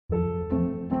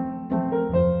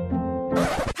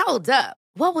Hold up.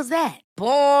 What was that?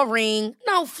 Boring.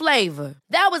 No flavor.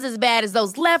 That was as bad as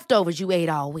those leftovers you ate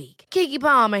all week. Keke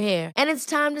Palmer here. And it's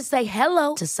time to say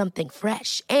hello to something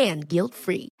fresh and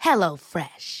guilt-free. Hello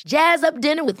Fresh. Jazz up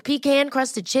dinner with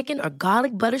pecan-crusted chicken or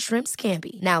garlic butter shrimp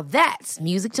scampi. Now that's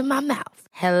music to my mouth.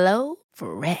 Hello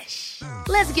Fresh.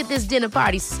 Let's get this dinner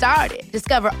party started.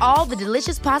 Discover all the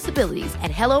delicious possibilities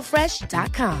at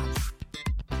hellofresh.com.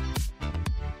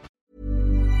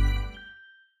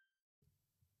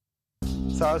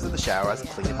 So I was in the shower, I was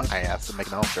cleaning my ass and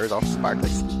making all sure it's all sparkly,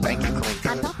 spanking clean.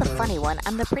 I'm not the funny one,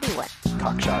 I'm the pretty one.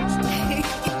 Cock shots.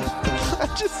 I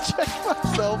just checked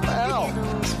myself out.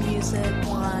 Candles, music,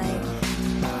 wine,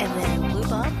 and then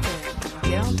lube up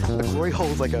and get on top. The glory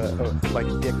hole's like a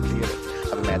dick theater.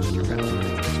 I've imagined your family.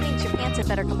 Which means your pants had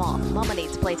better come off. Mama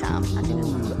needs playtime.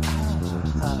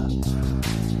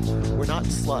 We're not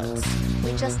sluts.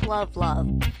 We just love love.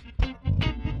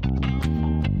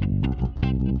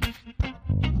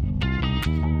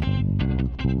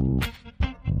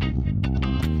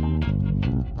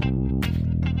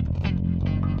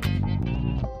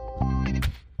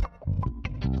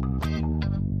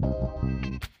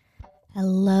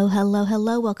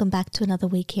 Hello. Welcome back to another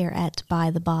week here at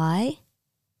By the By.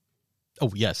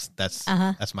 Oh, yes. That's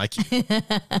my cue.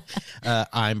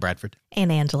 I'm Bradford.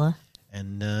 And Angela.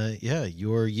 And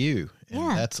you're you.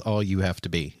 And that's all you have to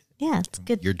be. Yeah, it's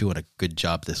good. You're doing a good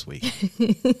job this week.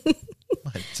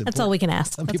 That's all we can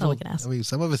ask. I mean,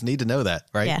 some of us need to know that,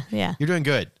 right? Yeah. You're doing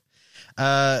good.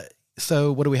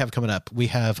 So what do we have coming up? We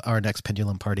have our next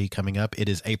pendulum party coming up. It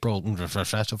is April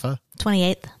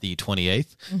 28th. The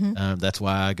 28th. Mm-hmm. That's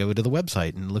why I go to the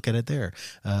website and look at it there.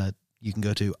 You can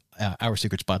go to Our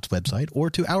Secret Spots website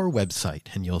or to our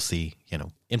website and you'll see,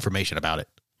 information about it.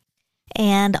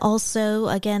 And also,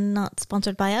 again, not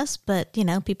sponsored by us, but,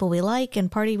 people we like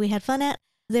and party we had fun at.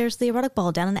 There's the Erotic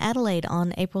Ball down in Adelaide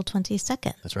on April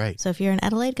 22nd. That's right. So if you're in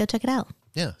Adelaide, go check it out.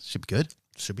 Yeah, should be good.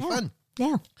 Should be fun.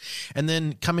 Yeah. And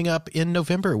then coming up in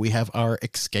November, we have our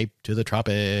Escape to the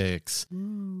Tropics.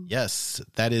 Yes,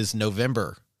 that is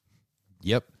November.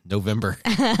 Yep, November.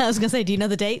 I was going to say, do you know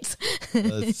the dates?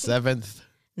 The 7th.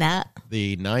 Nah.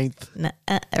 The 9th.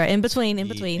 Or in between. The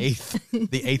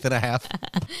 8th and a half.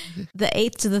 The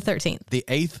 8th to the 13th. The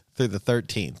 8th through the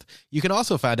 13th. You can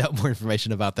also find out more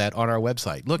information about that on our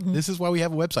website. Look, This is why we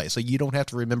have a website, so you don't have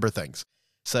to remember things.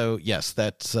 So, yes,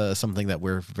 that's something that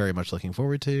we're very much looking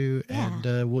forward to. Yeah.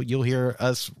 And you'll hear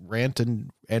us rant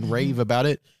and rave about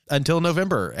it until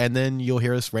November. And then you'll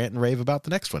hear us rant and rave about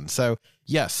the next one. So,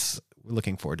 yes, we're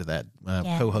looking forward to that,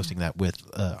 co-hosting that with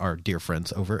our dear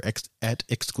friends over at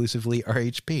Exclusively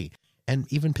RHP. And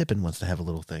even Pippin wants to have a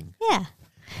little thing. Yeah.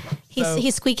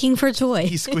 He's squeaking for joy.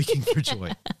 He's squeaking for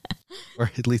joy.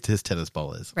 Or at least his tennis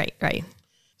ball is. Right.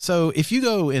 So if you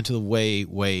go into the way,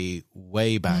 way,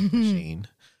 way back machine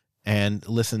and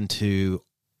listen to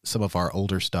some of our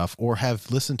older stuff or have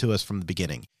listened to us from the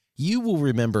beginning, you will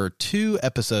remember 2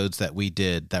 episodes that we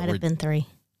did that might have been 3.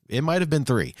 It might have been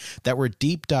 3 that were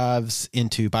deep dives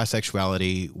into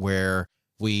bisexuality, where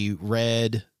we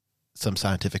read some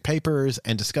scientific papers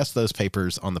and discussed those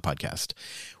papers on the podcast.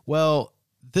 Well,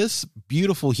 this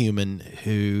beautiful human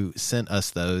who sent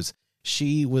us those,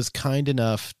 she was kind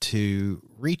enough to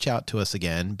reach out to us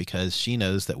again because she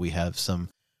knows that we have some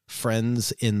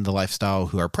friends in the lifestyle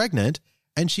who are pregnant,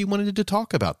 and she wanted to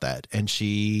talk about that. And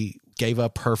she gave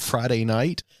up her Friday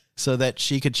night so that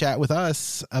she could chat with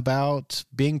us about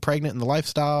being pregnant in the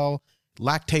lifestyle,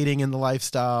 lactating in the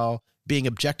lifestyle, being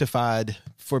objectified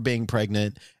for being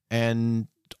pregnant, and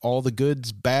all the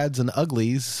goods, bads, and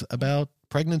uglies about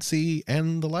pregnancy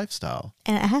and the lifestyle.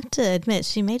 And I have to admit,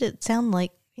 she made it sound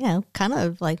like, kind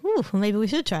of like, ooh, maybe we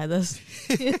should try this.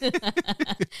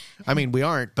 I mean, we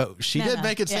aren't, but she did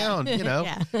make it sound,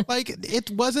 like it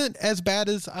wasn't as bad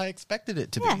as I expected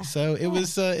it to be. So it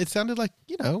was, it sounded like,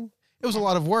 it was a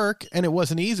lot of work and it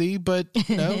wasn't easy, but,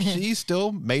 she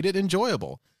still made it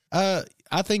enjoyable. I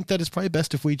think that it's probably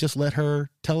best if we just let her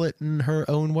tell it in her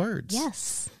own words.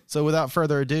 Yes. So without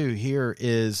further ado, here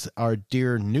is our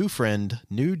dear dear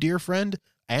friend,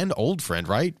 and old friend,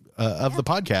 right, of the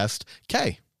podcast,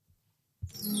 Kay.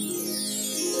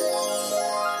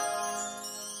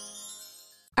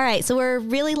 All right, so we're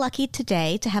really lucky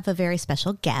today to have a very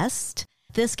special guest.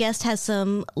 This guest has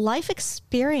some life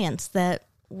experience that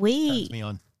Turns me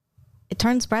on. It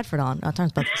turns Bradford on. It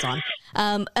turns both of us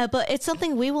on. But it's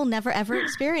something we will never, ever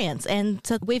experience. And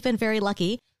so we've been very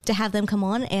lucky to have them come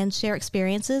on and share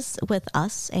experiences with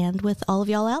us and with all of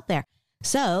y'all out there.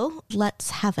 So let's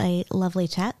have a lovely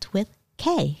chat with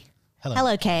Kay. Hello.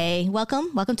 Hello, Kay.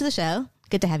 Welcome to the show.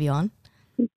 Good to have you on.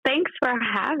 Thanks for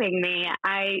having me.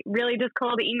 I really just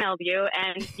cold emailed you,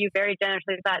 and you very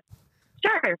generously thought,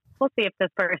 sure, we'll see if this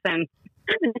person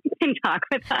can talk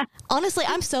with us. Honestly,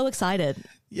 I'm so excited.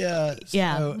 Yeah.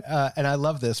 So, and I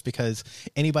love this because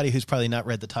anybody who's probably not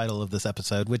read the title of this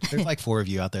episode, which there's like 4 of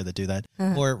you out there that do that,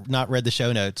 or not read the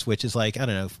show notes, which is like, I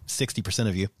don't know, 60%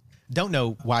 of you don't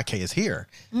know why Kay is here.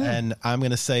 And I'm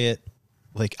going to say it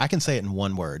like, I can say it in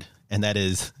one word, and that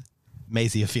is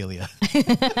Maziophilia.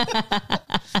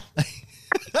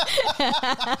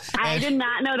 I did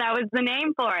not know that was the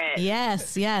name for it.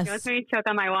 Yes. It was me choke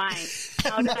on my wine.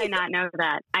 How did I not know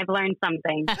that? I've learned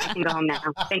something. I can go home now.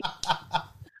 Thanks.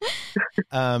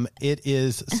 It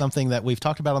is something that we've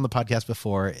talked about on the podcast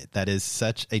before that is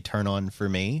such a turn on for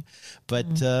me.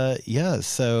 But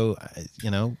so,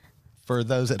 for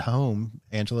those at home,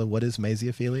 Angela, what is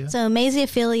Maziophilia? So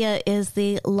Maziophilia is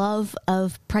the love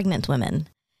of pregnant women.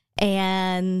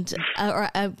 And,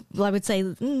 I would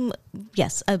say,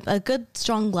 yes, a good,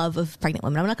 strong love of pregnant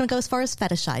women. I'm not going to go as far as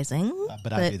fetishizing.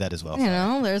 But I do that as well.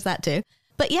 There's that too.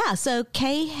 But yeah, so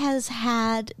Kay has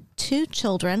had 2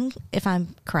 children, if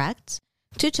I'm correct,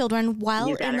 2 children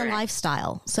while in the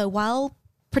lifestyle. So while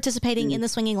participating in the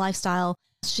swinging lifestyle,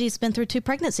 she's been through 2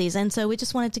 pregnancies. And so we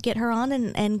just wanted to get her on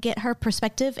and get her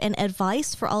perspective and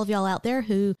advice for all of y'all out there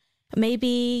who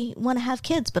maybe want to have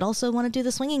kids, but also want to do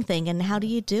the swinging thing. And how do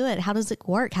you do it? How does it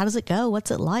work? How does it go?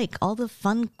 What's it like? All the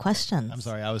fun questions. I'm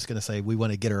sorry. I was going to say we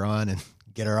want to get her on and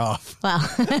get her off. Wow.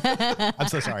 I'm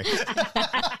so sorry.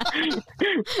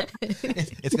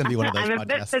 It's going to be one of those I'm podcasts. a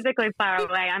bit physically far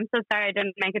away. I'm so sorry I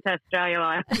didn't make it to Australia while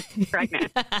I was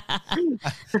pregnant.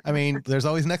 I mean, there's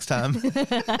always next time.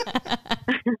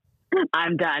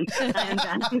 I'm done. I am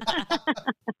done.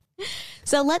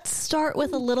 So let's start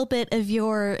with a little bit of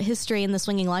your history in the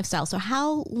swinging lifestyle. So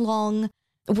how long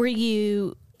were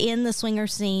you in the swinger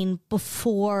scene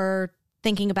before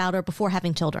thinking about or before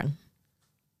having children?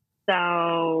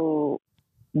 So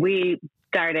we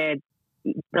started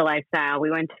the lifestyle. We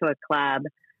went to a club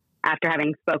after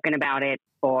having spoken about it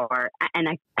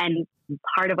and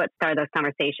part of what started those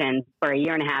conversations for a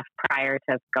year and a half prior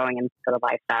to going into the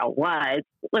lifestyle was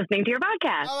listening to your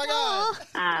podcast. Oh my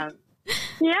God.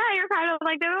 Yeah, you're kind of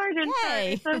like the origin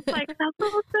story. So it's like a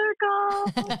full circle.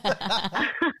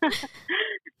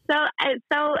 So it's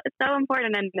so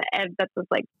important, and that's just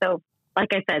like so.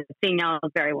 Like I said, seeing y'all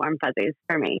is very warm fuzzies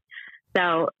for me.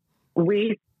 So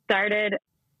we started.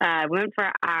 We went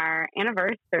for our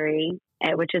anniversary,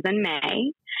 which is in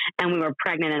May, and we were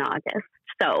pregnant in August.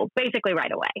 So basically,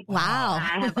 right away. Wow!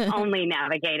 I have only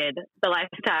navigated the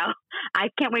lifestyle. I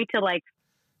can't wait to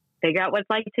figure out what it's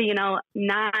like to,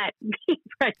 not be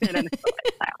pregnant in this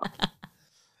lifestyle.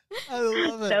 I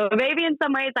love it. So maybe in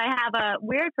some ways I have a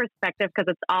weird perspective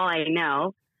because it's all I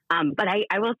know. But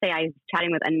I will say I was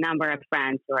chatting with a number of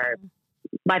friends who are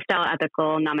lifestyle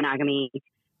ethical, non-monogamy,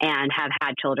 and have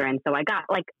had children. So I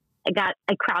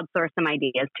crowdsourced some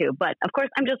ideas too. But of course,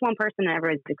 I'm just one person and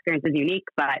everyone's experience is unique.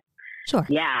 But sure.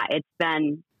 Yeah, it's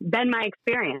been my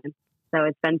experience. So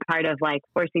it's been part of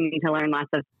forcing me to learn lots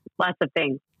of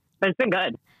things. But it's been good. I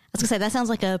was going to say, that sounds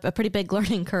like a pretty big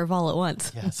learning curve all at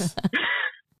once. Yes.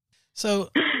 So.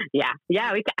 Yeah.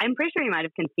 I'm pretty sure you might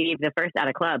have conceived the first at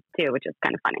a club too, which is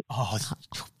kind of funny. Oh,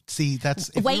 see,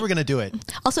 if we were going to do it.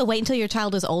 Also, wait until your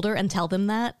child is older and tell them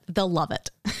that. They'll love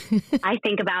it. I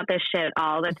think about this shit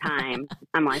all the time.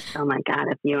 I'm like, oh my God,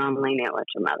 if you only knew what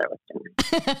your mother was doing.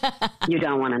 You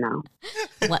don't want to know.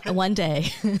 One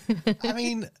day. I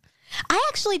mean...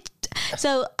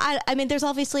 I mean, there's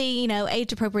obviously,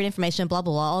 age appropriate information, blah,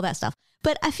 blah, blah, all that stuff.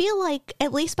 But I feel like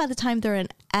at least by the time they're an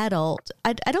adult,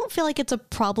 I don't feel like it's a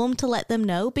problem to let them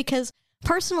know because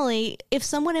personally, if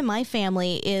someone in my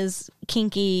family is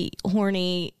kinky,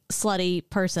 horny, slutty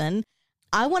person,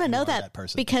 I want to know that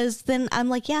person because then I'm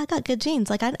like, yeah, I got good genes.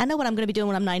 Like I know what I'm going to be doing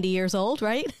when I'm 90 years old,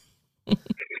 right?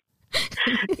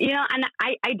 And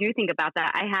I do think about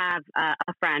that. I have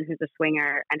a friend who's a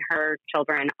swinger and her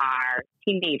children are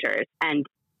teenagers and,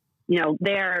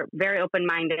 they're very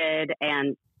open-minded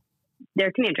and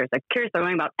they're teenagers. They're curious. They're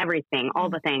learning about everything, all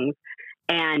the things.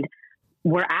 And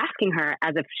we're asking her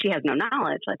as if she has no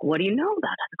knowledge. Like, what do you know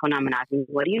about ethical non-monogamy?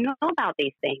 What do you know about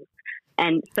these things?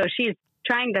 And so she's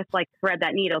trying to thread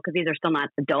that needle because these are still not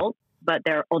adults, but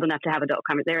they're old enough to have adult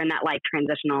conversations. They're in that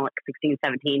transitional 16,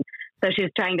 17. So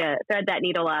she's trying to thread that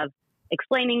needle of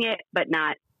explaining it, but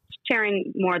not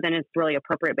sharing more than is really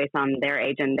appropriate based on their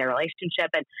age and their relationship.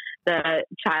 And the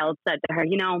child said to her,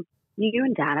 you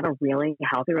and Dad have a really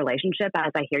healthy relationship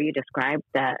as I hear you describe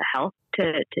the health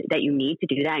that you need to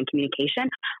do that in communication.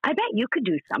 I bet you could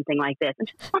do something like this. And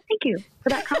she's like, oh, thank you for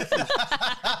that compliment.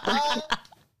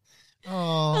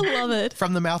 Oh, I love it.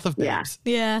 from the mouth of Yeah. babes.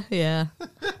 Yeah.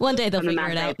 One day they'll From the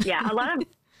figure it Mount out. Babe.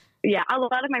 Yeah, a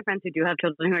lot of my friends who do have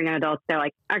children who are young adults, they're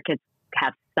like, our kids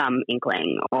have some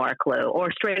inkling or clue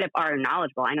or straight up are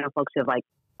knowledgeable. I know folks who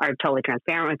are totally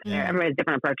transparent with everybody's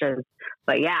different approaches,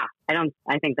 but yeah,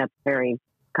 I think that's very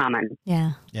common.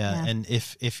 Yeah. And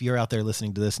if you're out there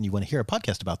listening to this and you want to hear a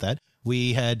podcast about that,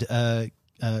 we had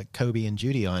Kobe and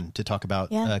Judy on to talk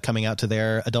about coming out to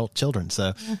their adult children.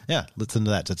 So listen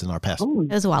to that. It's in our past. Ooh.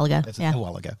 It was a while ago. It's a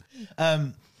while ago.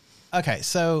 Okay,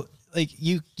 so like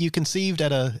you conceived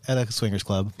at a swingers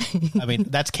club. I mean,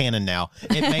 that's canon now.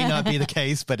 It may not be the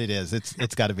case, but it is.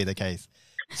 It's got to be the case.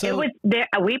 So It was there.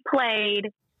 We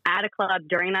played at a club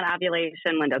during that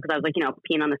ovulation window because I was like,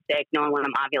 peeing on the stick, knowing when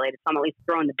I'm ovulated, so I'm at least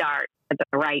throwing the dart at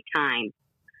the right time.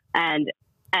 And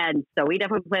so we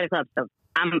definitely played at a club. So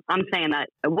I'm saying that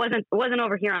it wasn't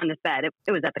over here on this bed.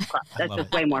 It was at the club. That's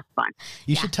just way more fun.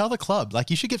 You should tell the club. Like,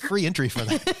 you should get free entry for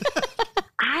that.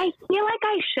 I feel like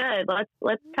I should.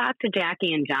 Let's talk to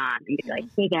Jackie and John and be like,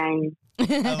 hey guys.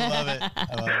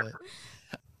 I love it.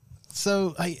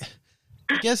 So I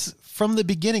guess from the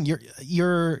beginning,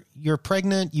 you're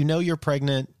pregnant. You're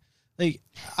pregnant. Like,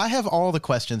 I have all the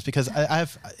questions because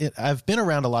I've been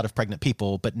around a lot of pregnant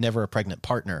people, but never a pregnant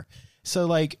partner. So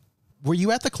like, were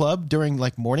you at the club during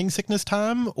like morning sickness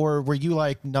time, or were you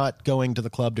like not going to the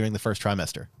club during the first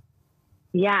trimester?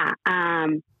 Yeah.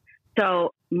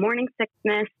 So morning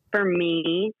sickness for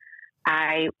me,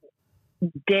 I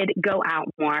did go out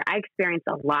more. I experienced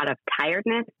a lot of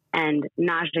tiredness and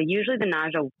nausea. Usually the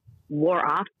nausea wore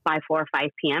off by 4 or 5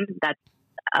 p.m. That's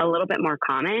a little bit more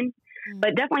common,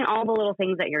 but definitely all the little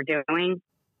things that you're doing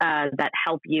that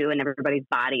help you, and everybody's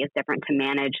body is different to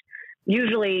manage.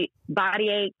 Usually body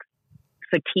aches,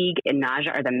 fatigue, and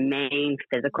nausea are the main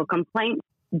physical complaints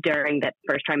during that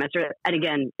first trimester. And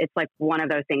again, it's like one of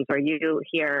those things where you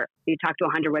talk to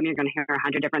 100 women, you're going to hear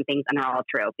 100 different things, and they're all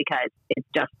true because it's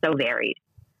just so varied.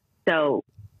 So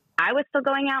I was still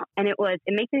going out, and it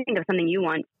makes me think of something you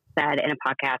once said in a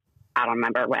podcast. I don't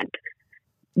remember when,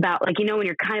 about like, when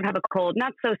you're kind of have a cold,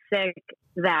 not so sick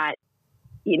that,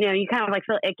 you kind of like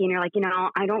feel icky and you're like,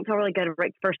 I don't feel really good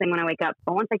right first thing when I wake up,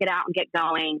 but once I get out and get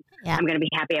going, I'm going to be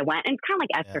happy I went. And it's kind of like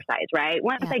exercise, right?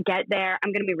 Once I get there,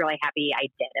 I'm going to be really happy I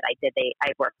did it.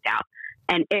 I worked out.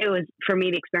 And it was, for me,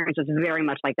 the experience was very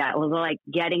much like that. It was like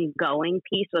getting going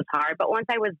piece was hard. But once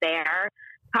I was there,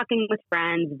 talking with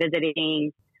friends,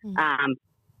 visiting,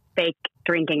 fake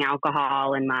drinking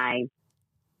alcohol in my,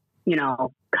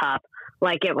 cup,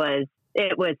 like it was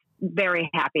very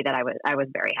happy that I was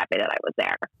very happy that I was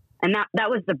there. And that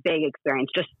was the big experience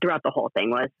just throughout the whole thing.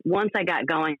 Was once I got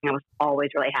going, I was always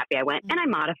really happy I went. And I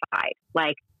modified.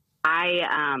 Like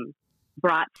I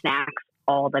brought snacks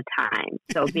all the time.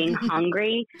 So being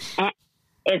hungry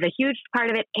is a huge part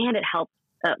of it. And it helps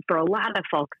for a lot of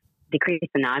folks decrease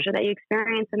the nausea that you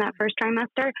experience in that first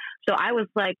trimester. So I was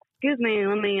like, excuse me,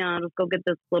 let me just go get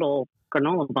this little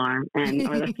granola bar or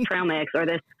this trail mix or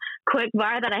this quick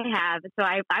bar that I have. So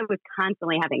I was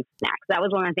constantly having snacks. That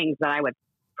was one of the things that I would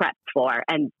prep for,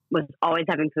 and was always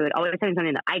having food, always having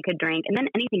something that I could drink, and then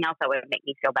anything else that would make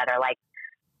me feel better, like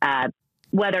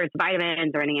whether it's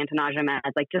vitamins or any anti-nausea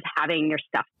meds, like just having your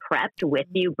stuff prepped with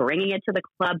you, bringing it to the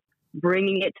club,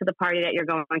 bringing it to the party that you're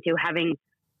going to,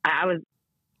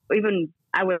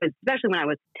 especially when I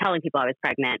was telling people I was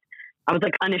pregnant, I was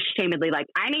like unashamedly like,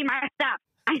 I need my stuff.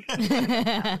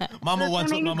 Mama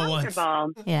wants what Mama wants.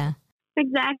 Yeah,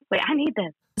 exactly. I need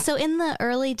this. So in the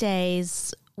early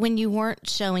days when you weren't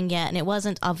showing yet and it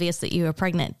wasn't obvious that you were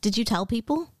pregnant, did you tell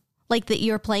people like that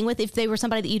you were playing with, if they were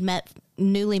somebody that you'd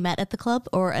newly met at the club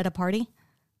or at a party?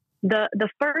 The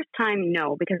first time,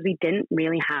 no, because we didn't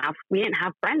have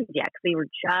friends yet because we were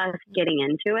just getting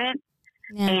into it.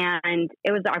 Yeah. And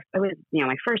it was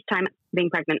my first time being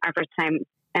pregnant, our first time.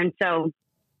 And so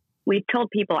we told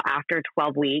people after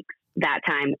 12 weeks that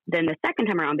time. Then the second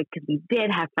time around, because we did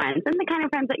have friends, and the kind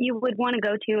of friends that you would want to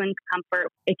go to and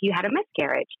comfort if you had a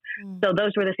miscarriage. So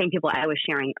those were the same people I was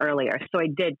sharing earlier. So I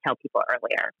did tell people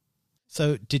earlier.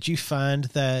 So did you find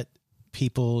that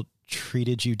people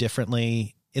treated you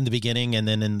differently in the beginning and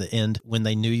then in the end when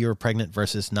they knew you were pregnant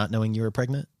versus not knowing you were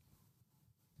pregnant?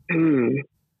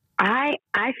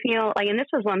 I feel like, and this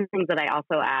was one of the things that I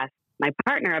also asked my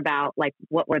partner about, like,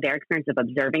 what were their experience of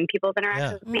observing people's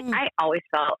interactions with me. I always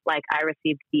felt like I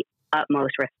received the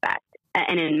utmost respect.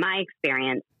 And in my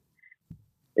experience,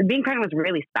 being pregnant was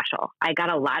really special. I got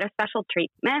a lot of special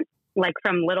treatment, like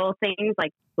from little things,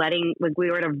 like we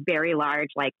were at a very large,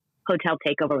 like, hotel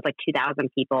takeover with like 2,000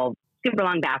 people, super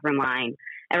long bathroom line.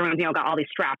 everyone's, got all these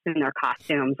straps in their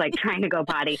costumes, like trying to go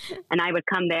potty. And I would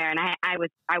come there, and I was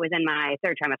in my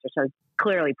third trimester, so I was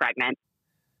clearly pregnant.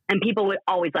 And people would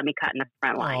always let me cut in the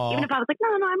front line. Aww. Even if I was like,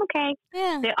 no, I'm okay.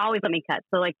 Yeah. They always let me cut.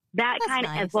 So like that That's kind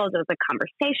of, nice. as well as a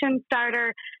conversation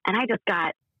starter. And I just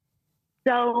got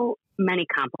so many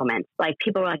compliments. Like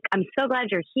people were like, I'm so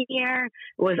glad you're here.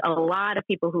 It was a lot of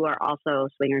people who are also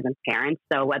swingers and parents.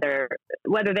 So whatever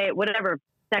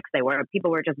sex they were,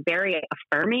 people were just very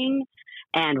affirming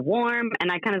and warm. And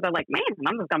I kind of felt like, man,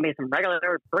 I'm just going to be some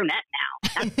regular brunette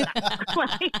now. That's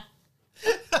like,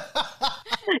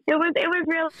 it was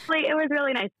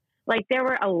really nice. Like there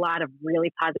were a lot of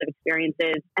really positive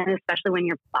experiences, and especially when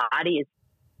your body is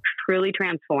truly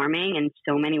transforming in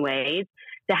so many ways,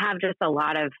 to have just a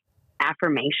lot of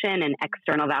affirmation and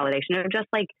external validation of just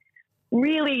like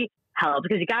really helps,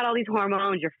 because you got all these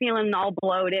hormones, you're feeling all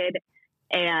bloated,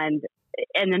 and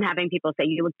then having people say,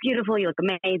 you look beautiful, you look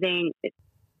amazing.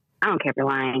 I don't care if you're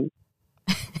lying.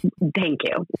 Thank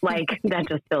you. Like that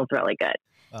just feels really good.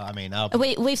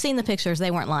 We've seen the pictures. They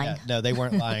weren't lying. Yeah, no, they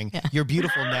weren't lying. Yeah. You're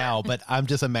beautiful now, but I'm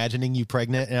just imagining you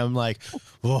pregnant, and I'm like,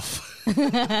 woof.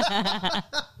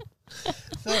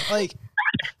 So, like,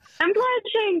 I'm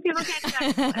blushing. People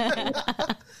can't see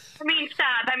that.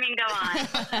 Stop. Go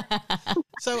on.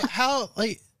 So how,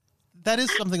 like, that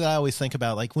is something that I always think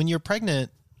about. Like when you're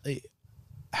pregnant, like,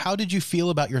 how did you feel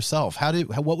about yourself?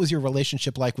 What was your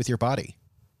relationship like with your body?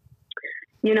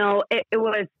 It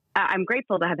was, I'm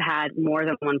grateful to have had more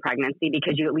than one pregnancy,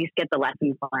 because you at least get the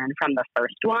lessons learned from the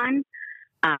first one.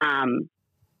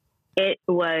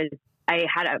 I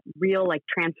had a real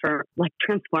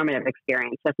transformative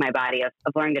experience with my body of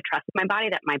learning to trust my body,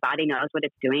 that my body knows what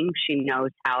it's doing. She knows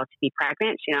how to be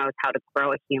pregnant. She knows how to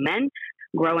grow a human,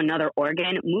 grow another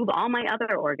organ, move all my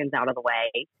other organs out of the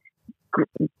way,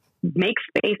 make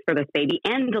space for this baby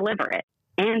and deliver it,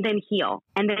 and then heal,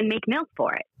 and then make milk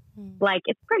for it. Like,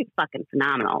 it's pretty fucking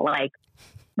phenomenal. Like,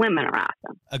 women are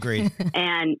awesome. Agreed.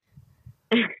 And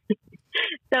so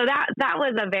that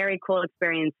was a very cool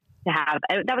experience to have.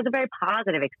 That was a very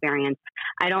positive experience.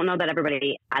 I don't know that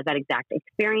everybody has that exact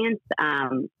experience.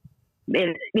 But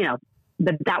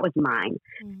that was mine.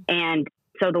 And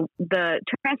so the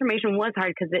transformation was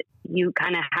hard, because you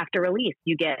kind of have to release.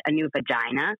 You get a new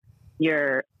vagina,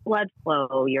 your blood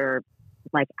flow, your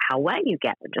like how wet you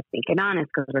get. We're just being honest,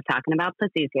 because we're talking about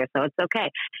pussies here, so it's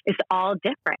okay. It's all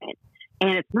different,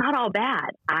 and it's not all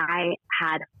bad.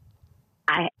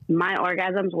 My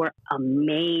orgasms were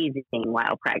amazing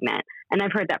while pregnant, and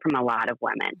I've heard that from a lot of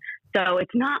women. So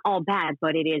it's not all bad,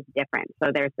 but it is different.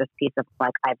 So there's this piece of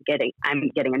like,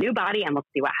 I'm getting a new body, and we'll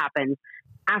see what happens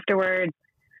afterwards.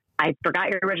 I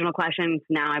forgot your original question.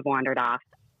 Now I've wandered off.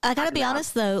 I gotta be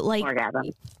honest though, like orgasm.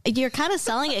 You're kind of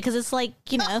selling it, because it's like,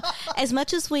 as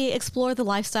much as we explore the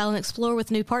lifestyle and explore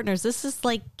with new partners, this is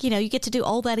like, you get to do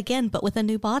all that again, but with a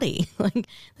new body. Like,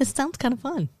 this sounds kind of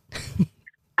fun.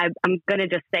 I'm going to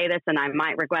just say this, and I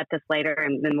might regret this later,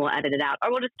 and then we'll edit it out,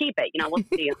 or we'll just keep it. We'll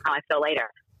see how I feel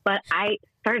later. But I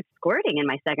started squirting in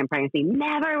my second pregnancy.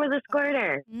 Never was a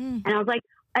squirter. And I was like,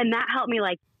 and that helped me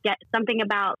like get something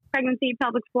about pregnancy,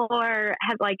 pelvic floor,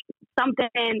 have like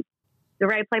something. The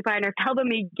right play partner helping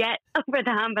me get over the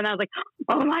hump. And I was like,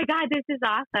 oh my God, this is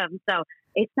awesome. So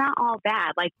it's not all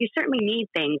bad. Like, you certainly need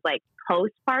things like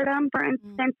postpartum, for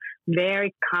instance,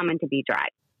 very common to be dry.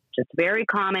 Just very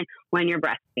common when you're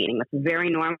breastfeeding. It's very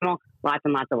normal. Lots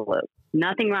and lots of lube.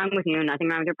 Nothing wrong with you. Nothing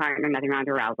wrong with your partner. Nothing wrong with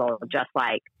your arousal. Just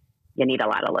like you need a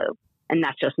lot of lube. And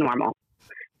that's just normal.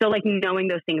 So like knowing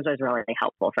those things was really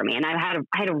helpful for me. And I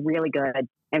had a really good,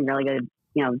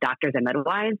 doctors and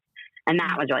midwives. And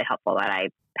that was really helpful that I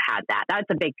had that. That's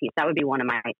a big piece. That would be one of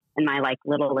my like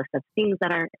little list of things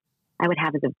that I would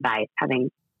have as advice. Having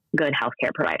good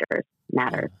healthcare providers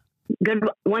matters. Good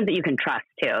ones that you can trust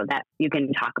too, that you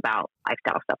can talk about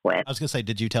lifestyle stuff with. I was going to say,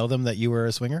 did you tell them that you were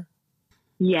a swinger?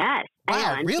 Yes.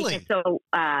 Wow, really?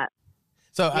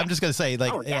 So I'm just going to say,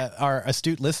 like, our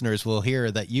astute listeners will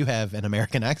hear that you have an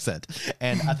American accent,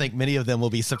 and I think many of them will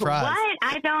be surprised. What?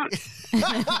 I don't.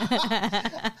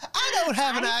 I don't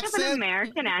have an accent. I have an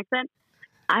American accent.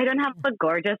 I don't have a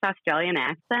gorgeous Australian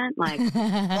accent. Like,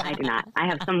 I do not. I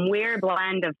have some weird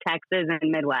blend of Texas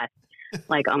and Midwest.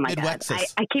 Like, oh my God.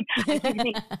 I keep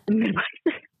thinking,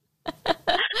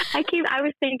 I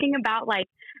was thinking about, like,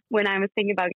 when I was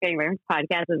thinking about getting ready for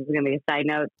podcasts, this is going to be a side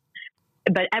note,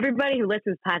 but everybody who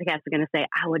listens to podcasts is going to say,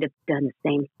 I would have done the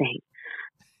same thing.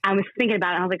 I was thinking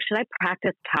about it, and I was like, should I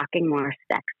practice talking more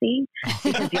sexy?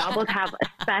 Because y'all both have,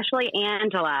 especially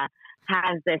Angela,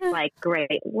 has this like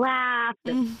great laugh,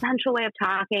 this sensual way of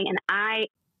talking. And I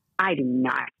I do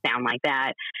not sound like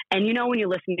that. And you know, when you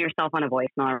listen to yourself on a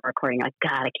voicemail recording, you're like,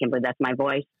 God, I can't believe that's my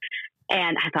voice.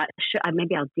 And I thought,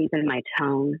 maybe I'll deepen my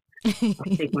tone.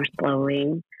 I'll speak more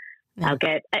slowly. I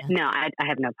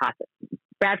have no process.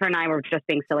 Bradford and I were just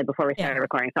being silly before we started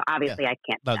recording, so obviously I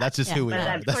can't. No, that's just who we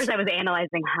are. Of course, I was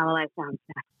analyzing how will I sound.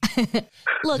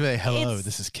 Look, hello,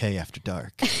 this is Kay After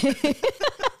Dark.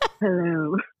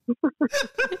 Hello.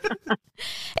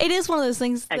 It is one of those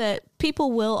things that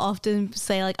people will often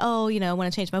say, like, oh, you know, I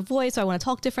want to change my voice or I want to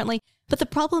talk differently. But the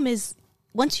problem is,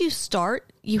 once you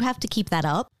start, you have to keep that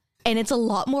up. And it's a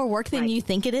lot more work than you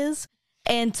think it is.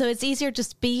 And so it's easier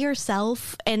just be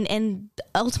yourself. And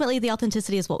ultimately, the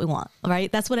authenticity is what we want,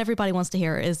 right? That's what everybody wants to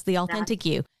hear, is the authentic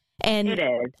you. And it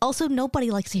is. Also,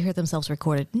 nobody likes to hear themselves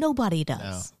recorded. Nobody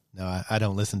does. No, I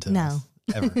don't listen to this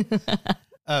ever.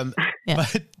 Yeah.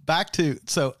 But back to,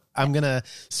 so I'm going to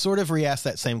sort of re-ask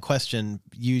that same question.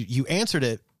 You answered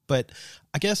it, but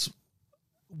I guess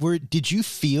did you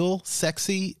feel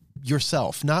sexy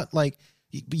yourself? Not like,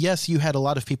 yes, you had a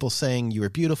lot of people saying you were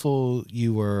beautiful,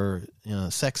 you were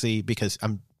sexy, because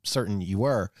I'm certain you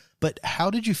were, but how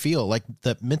did you feel? Like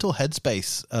the mental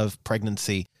headspace of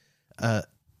pregnancy,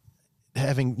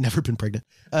 having never been pregnant,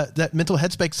 that mental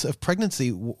headspace of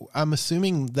pregnancy, I'm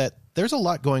assuming that there's a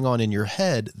lot going on in your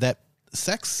head. That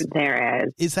sex, there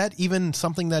is that even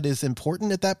something that is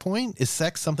important at that point? Is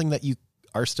sex something that you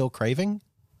are still craving?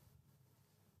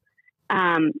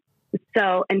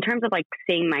 So in terms of like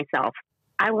seeing myself,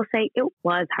 I will say it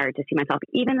was hard to see myself.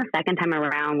 Even the second time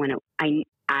around, when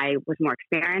I was more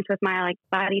experienced with my like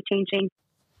body changing,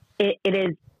 it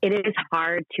is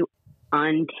hard to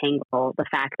untangle the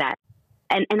fact that,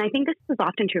 and I think this is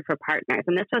often true for partners.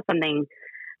 And this was something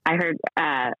I heard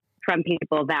from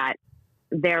people, that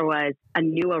there was a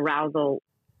new arousal,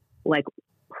 like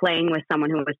playing with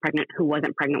someone who was pregnant, who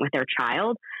wasn't pregnant with their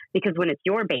child. Because when it's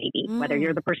your baby, whether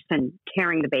you're the person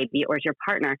carrying the baby or it's your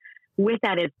partner, with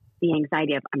that is the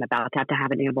anxiety of, I'm about to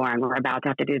have a newborn, we're about to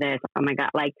have to do this. Oh my God.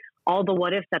 Like all the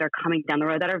what ifs that are coming down the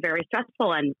road that are very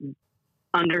stressful and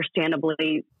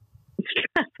understandably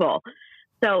stressful.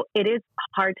 So it is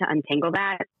hard to untangle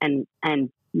that and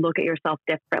look at yourself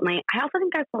differently. I also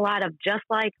think there's a lot of, just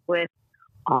like with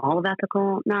all of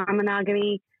ethical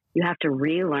non-monogamy, you have to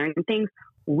relearn things.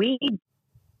 We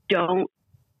don't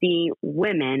see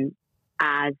women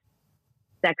as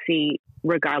sexy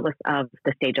regardless of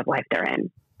the stage of life they're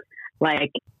in.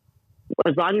 Like,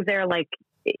 as long as they're like,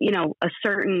 a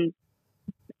certain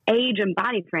age and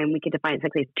body frame, we could define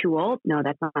sexy as too old. No,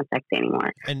 that's not sexy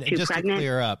anymore. And too just pregnant, to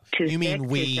clear up, you mean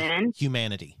we,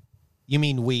 humanity. You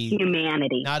mean we,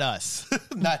 humanity, not us,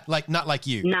 not like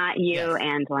you, not you, yes.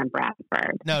 Angela and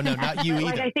Bradford. No, not you either.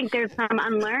 Like, I think there's some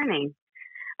unlearning.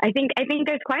 I think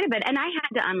there's quite a bit, and I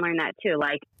had to unlearn that too.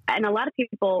 Like, and a lot of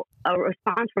people, a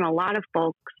response from a lot of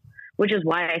folks, which is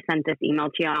why I sent this email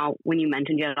to y'all when you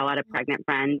mentioned you had a lot of pregnant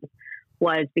friends,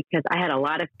 was because I had a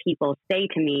lot of people say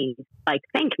to me, like,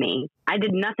 thank me. I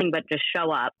did nothing but just show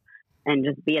up and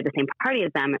just be at the same party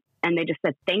as them. And they just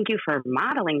said, thank you for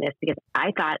modeling this, because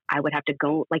I thought I would have to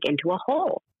go like into a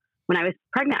hole. When I was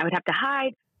pregnant, I would have to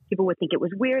hide. People would think it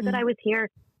was weird that I was here,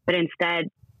 but instead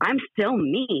I'm still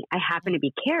me. I happen to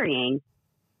be carrying,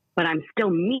 but I'm still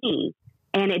me.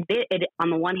 And it on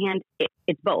the one hand,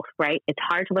 it's both, right? It's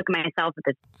hard to look at myself with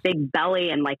this big belly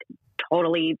and like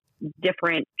totally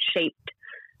different shaped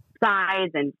thighs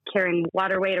and carrying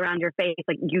water weight around your face.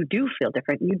 Like, you do feel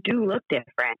different. You do look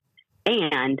different,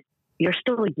 and you're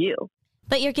still you.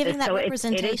 But you're giving that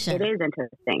representation. It is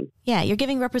interesting. Yeah, you're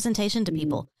giving representation to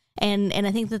people. And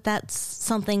I think that that's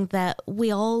something that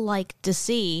we all like to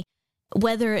see,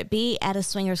 whether it be at a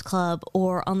swingers club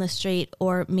or on the street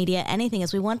or media, anything,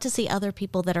 is we want to see other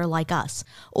people that are like us,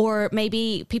 or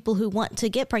maybe people who want to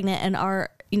get pregnant and are,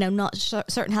 not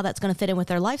certain how that's going to fit in with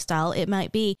their lifestyle. It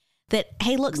might be that,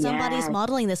 hey, look, somebody's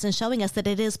modeling this and showing us that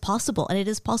it is possible, and it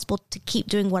is possible to keep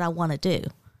doing what I want to do.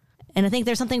 And I think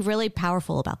there's something really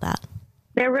powerful about that.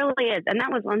 There really is. And that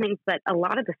was one thing that a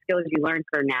lot of the skills you learned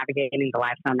for navigating the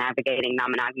lifestyle, navigating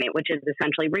non-monogamy, which is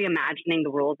essentially reimagining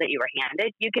the rules that you were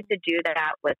handed, you get to do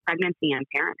that with pregnancy and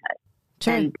parenthood.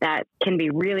 Sure. And that can be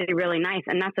really, really nice.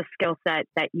 And that's a skill set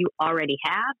that you already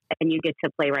have and you get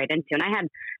to play right into. And I had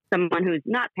someone who's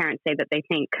not parents say that they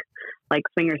think like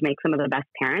swingers make some of the best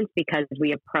parents because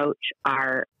we approach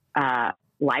our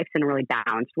lives in a really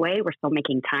balanced way. We're still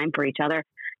making time for each other,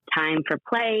 time for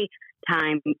play,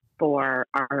 time for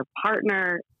our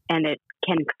partner, and it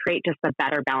can create just a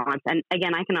better balance. And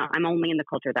again, I'm only in the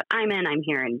culture that I'm in. I'm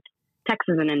here in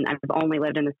Texas, and I've only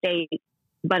lived in the state,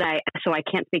 but I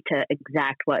can't speak to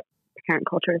exact what parent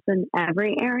culture is in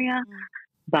every area.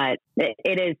 but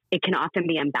it can often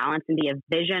be imbalanced and be a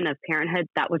vision of parenthood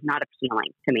that was not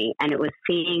appealing to me. And it was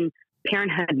seeing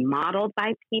parenthood modeled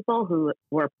by people who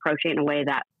were approaching it in a way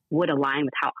that would align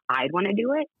with how I'd want to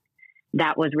do it.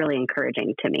 That was really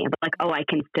encouraging to me. Like, oh, I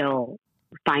can still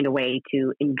find a way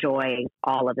to enjoy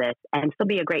all of this and still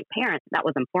be a great parent. That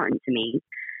was important to me,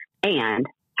 and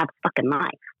have a fucking life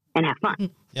and have fun.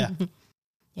 Yeah.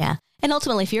 Yeah. And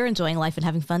ultimately, if you're enjoying life and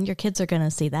having fun, your kids are going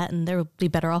to see that and they'll be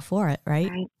better off for it,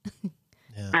 right?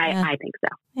 Yeah. I think so.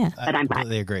 Yeah. But I'm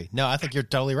completely agree. No, I think you're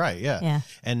totally right. Yeah. Yeah.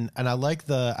 And I like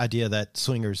the idea that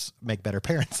swingers make better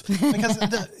parents because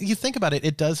you think about it,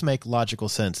 it does make logical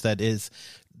sense. That is,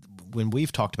 when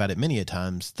we've talked about it many a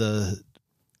times, the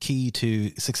key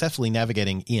to successfully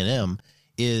navigating E&M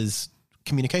is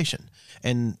communication.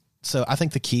 And so I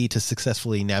think the key to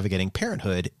successfully navigating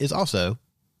parenthood is also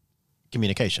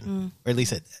communication, or at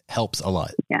least it helps a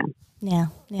lot. Yeah. Yeah.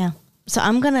 Yeah. So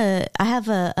I have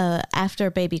a after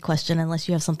baby question, unless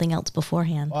you have something else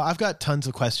beforehand. Well, I've got tons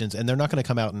of questions and they're not going to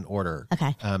come out in order.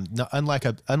 Okay. No,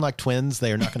 unlike twins,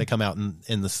 they are not going to come out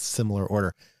in the similar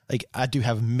order. Like I do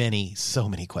have so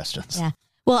many questions. Yeah.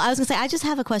 Well, I was gonna say, I just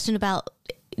have a question about,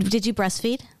 did you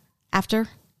breastfeed after?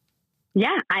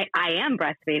 Yeah, I am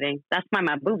breastfeeding. That's why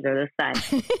my boobs are this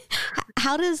size.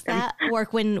 How does that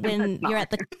work when you're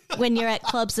at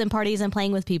clubs and parties and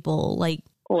playing with people? Like,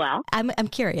 Well, I'm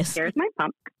curious. here's my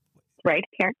pump. Right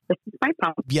here. This is my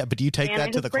pump. Yeah, but do you take And that I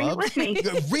to just the bring it club? with me.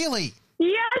 Really?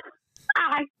 Yes,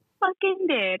 I fucking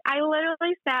did. I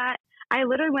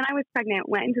literally, when I was pregnant,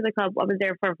 went into the club. I was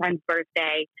there for a friend's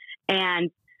birthday,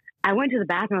 and I went to the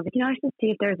bathroom. I was like, I should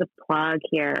see if there's a plug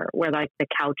here where like the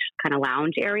couch kind of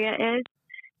lounge area is.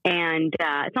 And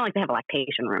it's not like they have a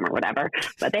lactation room or whatever,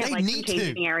 but they have like some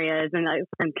changing areas and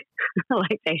some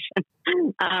lactation.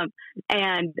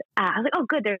 And I was like, oh,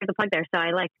 good, there's a plug there. So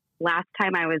I last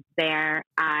time I was there,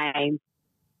 I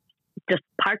just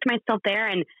parked myself there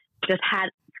and just had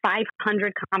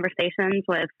 500 conversations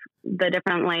with the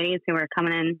different ladies who were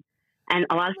coming in, and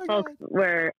a lot of folks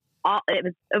were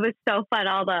it was so fun,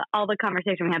 all the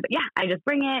conversation we had. But yeah, I just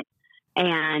bring it,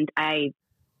 and I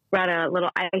brought a little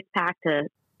ice pack to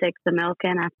stick the milk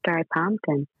in after I pumped,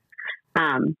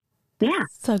 and yeah,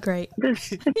 so great.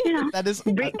 That is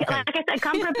like I said,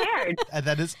 come prepared.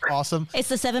 That is awesome. It's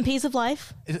the 7 P's of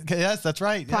life. Yes, that's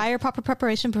right. Yeah. Prior proper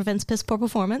preparation prevents piss poor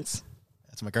performance.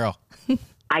 That's my girl.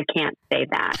 I can't say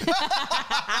that.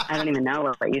 I don't even know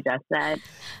what you just said.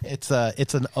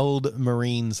 It's an old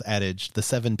Marines adage, the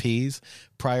 7 P's.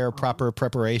 Prior proper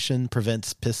preparation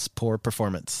prevents piss poor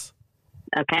performance.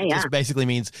 Okay, yeah. This basically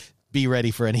means be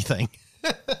ready for anything.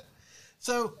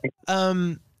 So,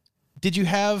 did you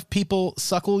have people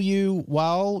suckle you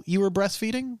while you were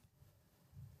breastfeeding?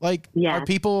 Like, yes. Are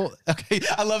people, okay,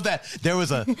 I love that. There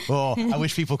was I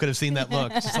wish people could have seen that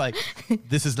look. Just like,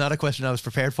 this is not a question I was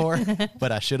prepared for,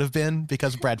 but I should have been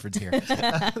because Bradford's here.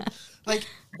 Like,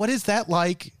 what is that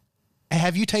like?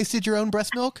 Have you tasted your own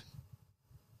breast milk?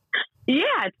 Yeah,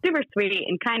 it's super sweet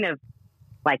and kind of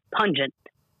like pungent.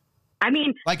 I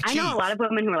mean, like I know a lot of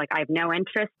women who are like, I have no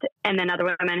interest. And then other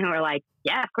women who are like,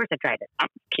 yeah, of course I tried it. I'm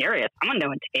curious. I want to know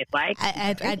what it tastes like.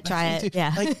 I'd try it.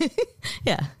 Yeah. Like,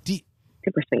 yeah.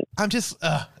 Super sweet. I'm just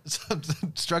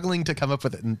struggling to come up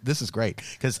with it. And this is great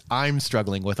because I'm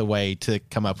struggling with a way to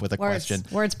come up with a question.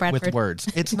 Words, Bradford. With words.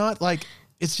 It's not like,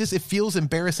 it's just, it feels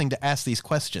embarrassing to ask these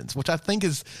questions, which I think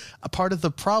is a part of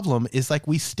the problem is like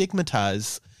we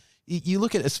stigmatize. You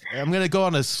look at, I'm going to go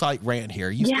on a slight rant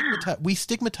here. We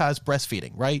stigmatize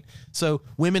breastfeeding, right? So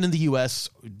women in the U.S.,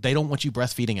 they don't want you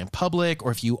breastfeeding in public,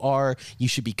 or if you are, you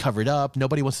should be covered up.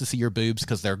 Nobody wants to see your boobs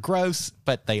because they're gross,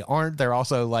 but they aren't. They're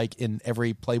also like in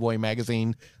every Playboy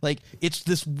magazine. Like it's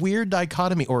this weird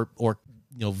dichotomy, or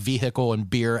vehicle and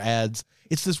beer ads.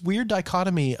 It's this weird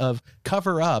dichotomy of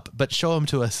cover up, but show them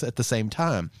to us at the same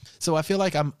time. So I feel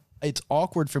like it's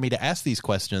awkward for me to ask these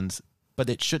questions, but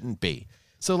it shouldn't be.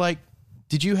 So, like,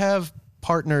 did you have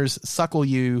partners suckle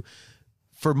you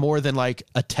for more than, like,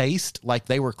 a taste? Like,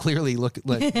 they were clearly like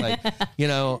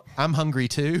I'm hungry,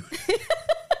 too.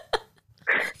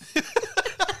 Maybe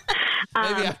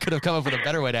I could have come up with a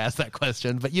better way to ask that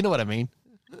question, but you know what I mean.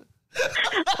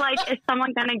 Like, is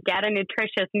someone going to get a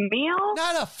nutritious meal?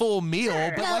 Not a full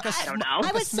meal, but like a I don't know.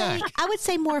 I would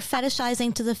say more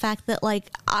fetishizing to the fact that, like,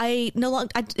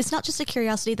 it's not just a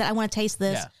curiosity that I want to taste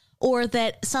this. Yeah. Or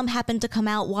that some happened to come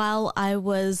out while I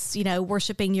was,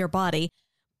 worshiping your body.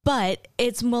 But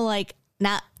it's more like,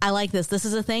 I like this. This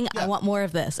is a thing. Yeah. I want more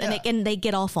of this. And they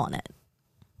get off on it.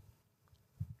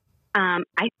 I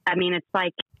mean, it's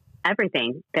like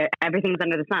everything. Everything's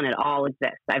under the sun. It all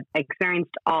exists. I've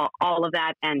experienced all of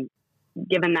that. And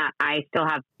given that I still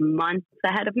have months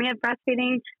ahead of me of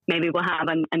breastfeeding, maybe we'll have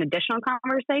an additional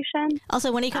conversation.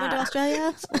 Also, when are you coming to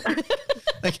Australia?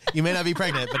 Like, you may not be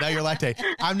pregnant, but now you're lactating.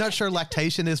 I'm not sure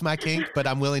lactation is my kink, but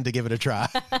I'm willing to give it a try.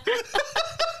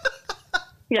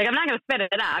 You're like, I'm not going to spit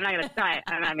it out. I'm not going to try it.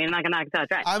 I'm not going to try it.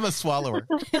 I'm a swallower.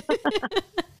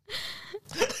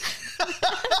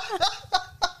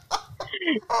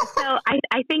 So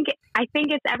I think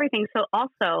it's everything. So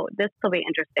also, this will be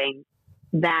interesting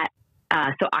that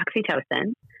so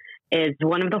oxytocin is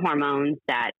one of the hormones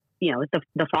that, it's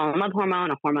the fall in love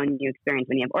hormone, a hormone you experience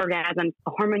when you have orgasms,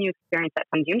 a hormone you experience that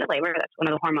comes you into labor. That's one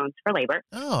of the hormones for labor.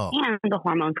 Oh. And the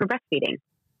hormone for breastfeeding.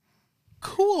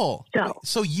 Cool.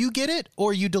 So you get it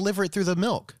or you deliver it through the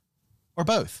milk or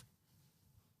both?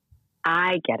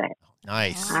 I get it.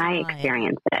 Nice. I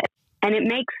experience it. And it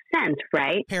makes sense,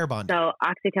 right? Pair bond. So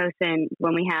oxytocin,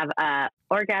 when we have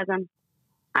orgasm,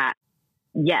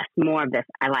 yes, more of this.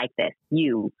 I like this.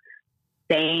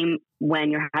 Same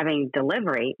when you're having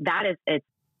delivery. It's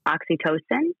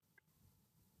oxytocin,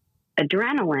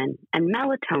 adrenaline, and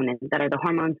melatonin that are the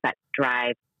hormones that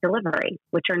drive delivery,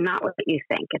 which are not what you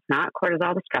think. It's not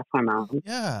cortisol, the stress hormone.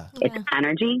 Yeah. It's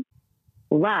energy,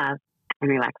 love, and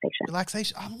relaxation.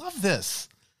 Relaxation. I love this.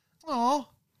 Oh.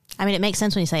 I mean, it makes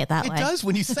sense when you say it that way. It does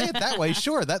when you say it that way.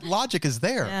 Sure, that logic is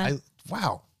there. Yeah.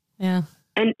 Wow. Yeah.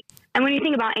 And when you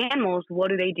think about animals, what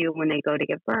do they do when they go to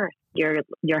give birth? Your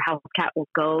house cat will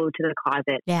go to the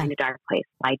closet, find a dark place,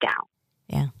 lie down.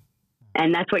 Yeah.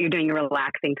 And that's what you're doing. You're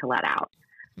relaxing to let out.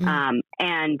 And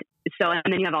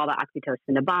then you have all the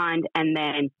oxytocin to bond, and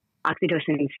then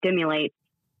oxytocin stimulates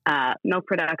milk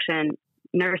production.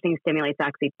 Nursing stimulates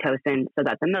oxytocin so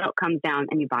that the milk comes down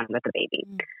and you bond with the baby.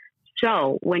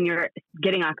 So when you're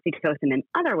getting oxytocin in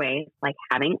other ways, like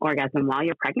having orgasm while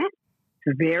you're pregnant,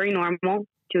 it's very normal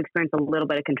to experience a little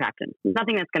bit of contraction.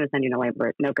 Nothing that's going to send you to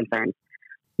labor, no concerns,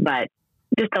 but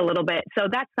just a little bit. So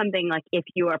that's something like if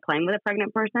you are playing with a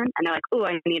pregnant person and they're like, "Oh,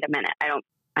 I need a minute."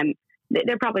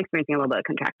 They're probably experiencing a little bit of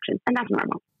contraction, and that's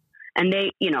normal. And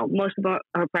they, most people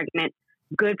are pregnant.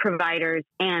 Good providers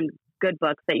and good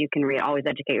books that you can read. Always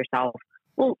educate yourself.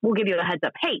 We'll give you a heads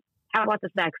up. Hey, have lots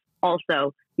of sex.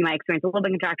 Also, you might experience a little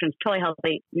bit of contractions. Totally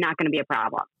healthy. Not going to be a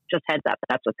problem. Just heads up.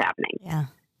 That's what's happening. Yeah.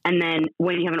 And then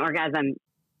when you have an orgasm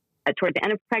towards the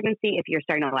end of pregnancy, if you're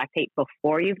starting to lactate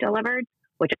before you've delivered,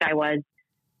 which I was,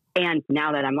 and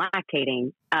now that I'm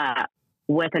lactating,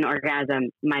 with an orgasm,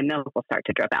 my milk will start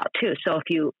to drip out too. So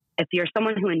if you're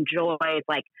someone who enjoys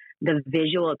like the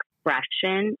visual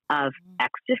expression of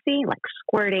ecstasy, like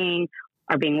squirting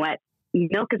or being wet,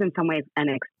 milk is in some ways an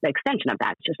extension of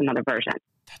that. It's just another version.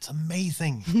 That's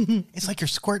amazing. It's like you're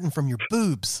squirting from your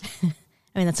boobs. I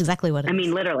mean, that's exactly what it is. I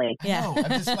mean, literally. Yeah. No,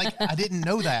 I'm just like, I didn't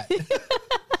know that.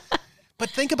 But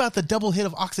think about the double hit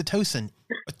of oxytocin,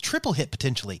 a triple hit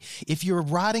potentially. If you're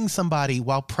riding somebody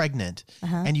while pregnant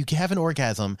and you have an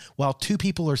orgasm while two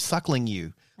people are suckling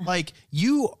you, like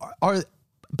you are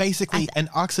basically an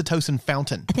oxytocin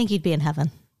fountain. I think you'd be in heaven.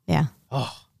 Yeah.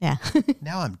 Oh, yeah.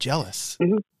 Now I'm jealous.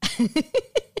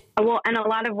 Well, and a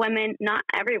lot of women, not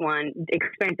everyone,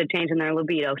 experience a change in their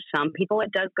libido. Some people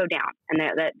it does go down, and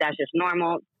that's just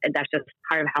normal. That's just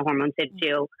part of how hormones hit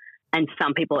you. And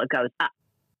some people it goes up.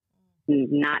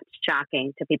 Not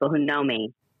shocking to people who know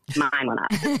me. Mine went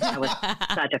up. I was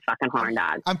such a fucking horn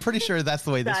dog. I'm pretty sure that's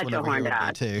the way this Such one a over here horn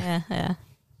would be too. Yeah.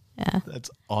 That's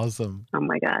awesome. Oh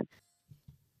my God.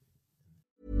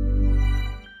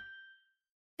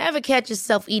 Ever catch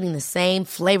yourself eating the same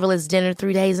flavorless dinner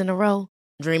 3 days in a row?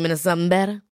 Dreaming of something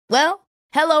better? Well,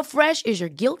 HelloFresh is your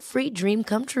guilt-free dream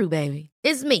come true, baby.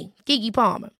 It's me, Keke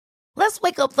Palmer. Let's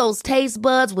wake up those taste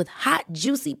buds with hot,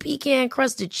 juicy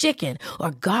pecan-crusted chicken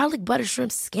or garlic butter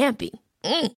shrimp scampi.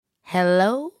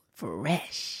 Hello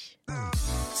Fresh.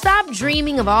 Stop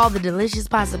dreaming of all the delicious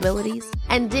possibilities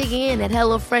and dig in at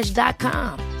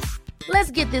HelloFresh.com.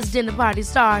 Let's get this dinner party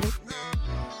started.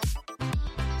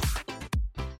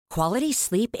 Quality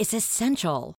sleep is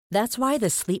essential. That's why the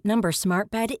Sleep Number Smart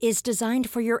Bed is designed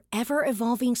for your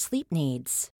ever-evolving sleep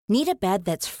needs. Need a bed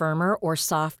that's firmer or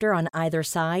softer on either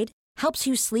side? Helps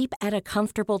you sleep at a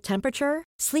comfortable temperature?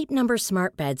 Sleep Number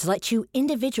Smart Beds let you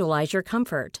individualize your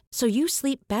comfort so you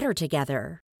sleep better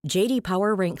together. J.D.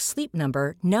 Power ranks Sleep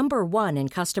Number number 1 in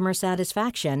customer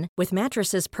satisfaction with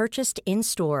mattresses purchased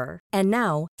in-store. And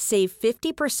now, save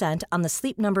 50% on the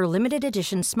Sleep Number Limited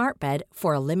Edition Smart Bed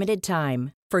for a limited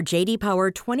time. For J.D.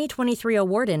 Power 2023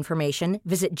 award information,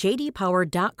 visit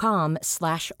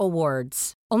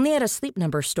jdpower.com/awards. Only at a Sleep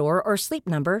Number store or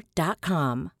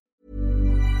sleepnumber.com.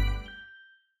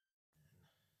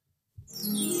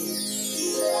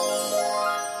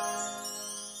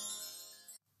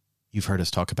 You've heard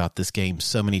us talk about this game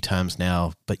so many times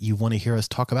now, but you want to hear us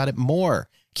talk about it more.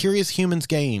 Curious Humans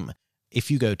Game.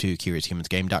 If you go to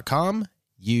CuriousHumansGame.com,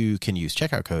 you can use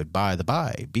checkout code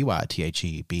BYTHEBI,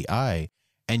 BYTHEBI,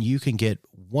 and you can get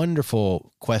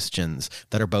wonderful questions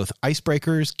that are both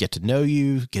icebreakers, get to know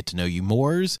you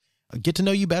mores, get to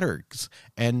know you better,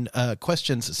 and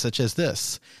questions such as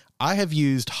this. I have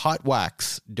used hot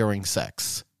wax during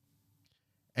sex.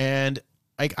 And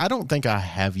I don't think I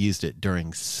have used it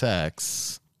during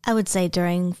sex. I would say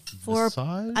during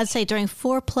Massage? I'd say during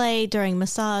foreplay, during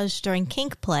massage, during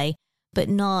kink play, but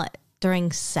not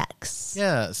during sex.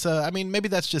 Yeah, so I mean, maybe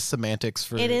that's just semantics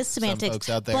for it is semantics, some folks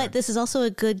out there. But this is also a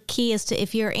good key as to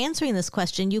if you're answering this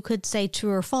question, you could say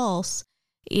true or false,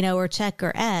 or check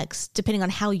or X, depending on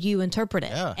how you interpret it.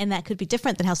 Yeah. And that could be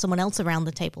different than how someone else around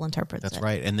the table interprets it. That's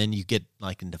right. And then you get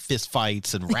like into fist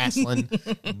fights and wrestling.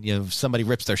 And, somebody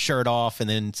rips their shirt off and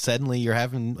then suddenly you're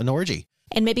having an orgy.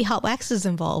 And maybe hot wax is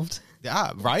involved.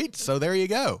 Yeah, right? So there you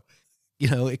go.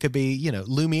 It could be,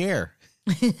 Lumiere.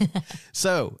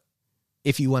 So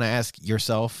if you want to ask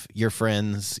yourself, your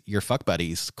friends, your fuck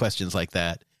buddies questions like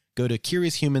that, go to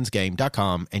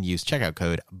CuriousHumansGame.com and use checkout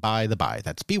code BYTHEBI.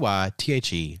 That's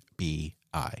BYTHEBI.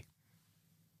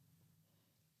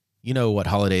 You know what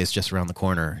holiday is just around the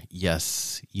corner?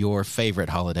 Yes, your favorite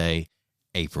holiday,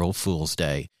 April Fool's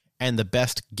Day. And the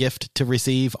best gift to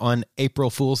receive on April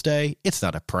Fool's Day, it's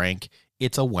not a prank,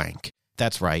 it's a wank.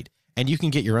 That's right. And you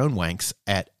can get your own wanks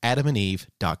at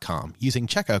adamandeve.com using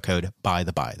checkout code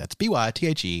BYTHEBI. That's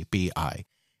BYTHEBI.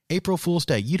 April Fool's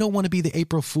Day. You don't want to be the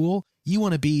April Fool. You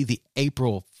want to be the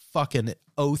April fucking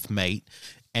oath mate.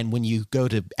 And when you go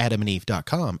to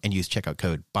adamandeve.com and use checkout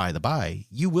code BYTHEBI,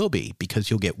 you will be, because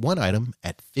you'll get one item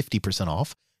at 50%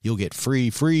 off. You'll get free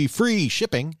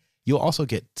shipping. You'll also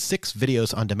get 6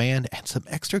 videos on demand and some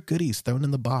extra goodies thrown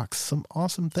in the box. Some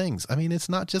awesome things. I mean, it's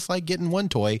not just like getting one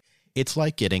toy. It's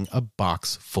like getting a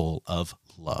box full of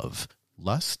love.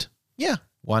 Lust? Yeah,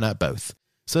 why not both?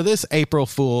 So this April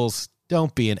Fool's,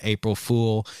 don't be an April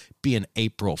Fool. Be an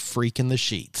April freak in the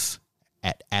sheets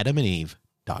at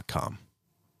adamandeve.com.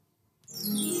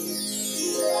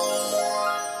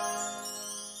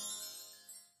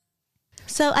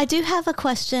 So I do have a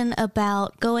question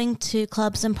about going to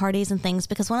clubs and parties and things,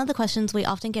 because one of the questions we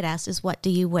often get asked is, what do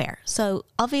you wear? So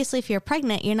obviously, if you're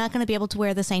pregnant, you're not going to be able to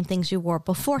wear the same things you wore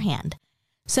beforehand.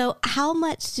 So how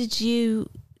much did you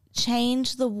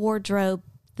change the wardrobe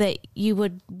that you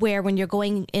would wear when you're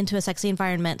going into a sexy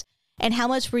environment? And how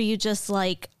much were you just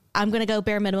like, I'm going to go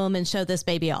bare minimum and show this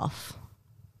baby off?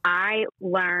 I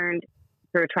learned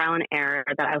through trial and error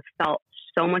that I felt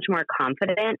so much more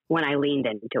confident when I leaned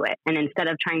into it. And instead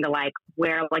of trying to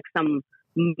wear some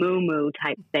moo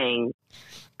type thing,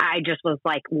 I just was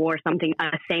wore something,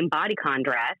 a same bodycon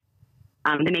dress.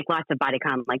 They make lots of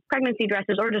bodycon, pregnancy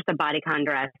dresses, or just a bodycon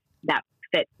dress that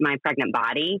fit my pregnant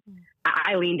body.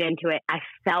 I leaned into it. I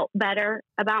felt better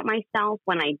about myself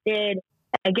when I did,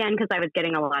 again, because I was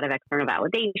getting a lot of external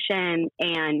validation,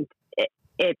 and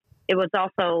it was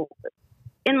also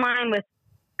in line with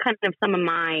kind of some of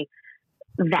my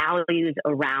values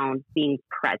around being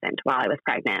present while I was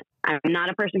pregnant. I'm not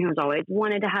a person who's always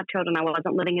wanted to have children. I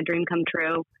wasn't letting a dream come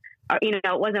true. It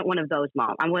wasn't one of those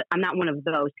moms. I'm not one of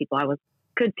those people. I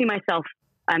could see myself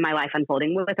and my life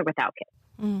unfolding with or without kids.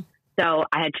 Mm. So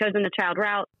I had chosen the child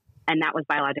route, and that was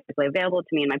biologically available to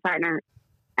me and my partner.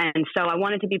 And so I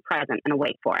wanted to be present and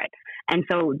awake for it. And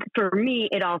so for me,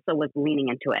 it also was leaning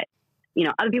into it.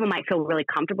 Other people might feel really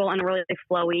comfortable in a really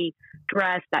flowy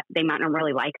dress, that they might not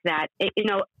really like that.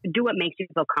 Do what makes you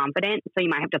feel confident. So you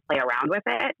might have to play around with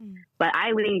it. Mm. But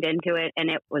I leaned into it, and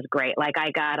it was great.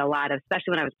 I got a lot of,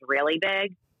 especially when I was really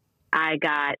big, I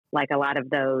got a lot of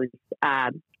those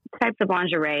types of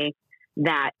lingerie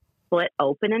that split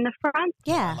open in the front.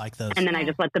 Yeah. I like those. And then I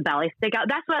just let the belly stick out.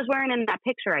 That's what I was wearing in that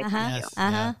picture I sent you.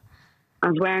 Yeah. I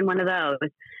was wearing one of those.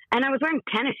 And I was wearing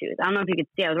tennis shoes. I don't know if you could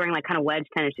see. I was wearing kind of wedge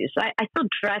tennis shoes. So I still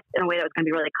dressed in a way that was going to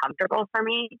be really comfortable for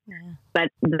me. Yeah. But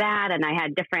that, and I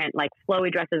had different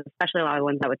flowy dresses, especially a lot of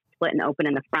ones that would split and open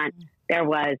in the front. Mm. There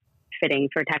was fitting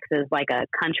for Texas, a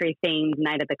country themed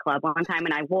night at the club one time.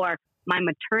 And I wore my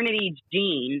maternity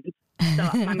jeans. So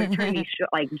my maternity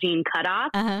jean cut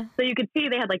off. Uh-huh. So you could see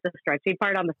they had the stretchy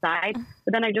part on the side.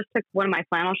 But then I just took one of my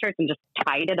flannel shirts and just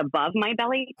tied it above my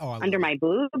belly, under my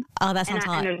boob. Oh, that sounds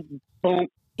hot. And boom.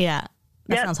 Yeah.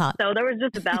 That sounds hot. So there was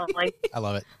just about I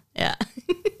love it. Yeah.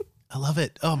 I love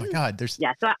it. Oh my God.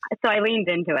 Yeah. So I leaned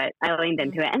into it.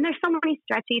 And there's so many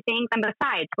stretchy things. And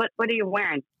besides, what are you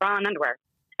wearing? Bra and underwear.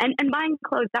 And buying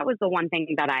clothes, that was the one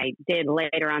thing that I did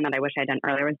later on that I wish I'd done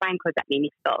earlier, was buying clothes that made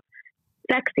me feel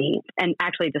sexy, and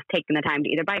actually just taking the time to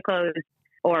either buy clothes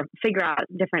or figure out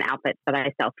different outfits that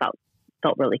I still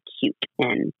felt really cute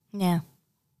in. Yeah.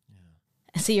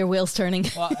 I see your wheels turning.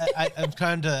 Well, I'm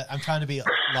trying to be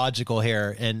logical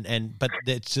here, but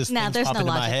it's just things there's pop no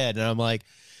into my logic. head, and I'm like,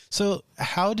 so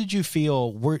how did you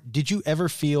feel? Did you ever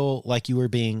feel like you were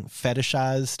being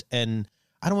fetishized, and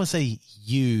I don't want to say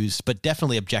used, but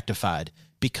definitely objectified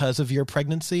because of your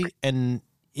pregnancy? And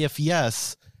if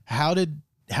yes, how did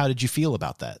you feel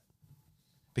about that?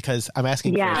 Because I'm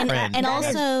asking for a friend. And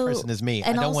also, person is me.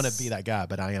 I don't want to be that guy,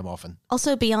 but I am often.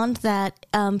 Also, beyond that,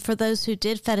 for those who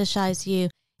did fetishize you,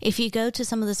 if you go to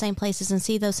some of the same places and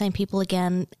see those same people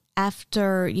again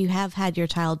after you have had your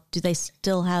child, do they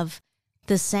still have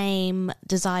the same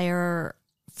desire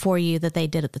for you that they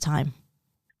did at the time?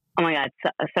 Oh my God,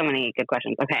 so many good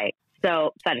questions. Okay,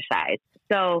 so fetishize.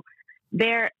 So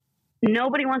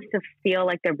nobody wants to feel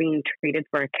like they're being treated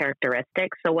for a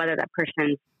characteristic. So whether that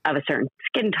person's of a certain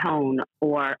skin tone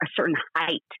or a certain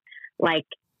height, like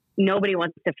nobody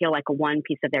wants to feel like one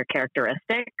piece of their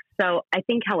characteristic. So I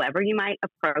think however you might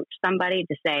approach somebody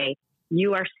to say,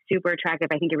 you are super attractive,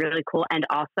 I think you're really cool. And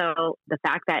also the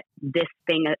fact that this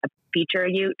thing, a feature of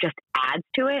you, just adds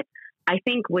to it. I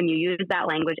think when you use that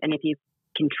language, and if you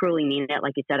can truly mean it,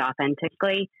 like you said,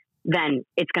 authentically, then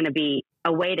it's going to be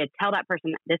a way to tell that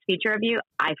person this feature of you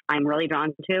I'm really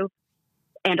drawn to,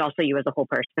 and also you as a whole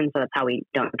person. So that's how we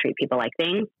don't treat people like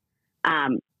things.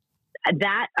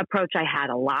 That approach I had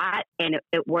a lot, and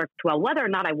it worked well, whether or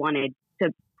not I wanted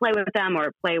to play with them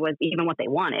or play with even what they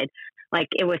wanted. Like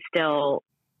it was still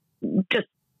just,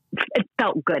 it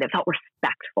felt good. It felt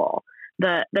respectful.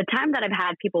 The time that I've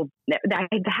had people that I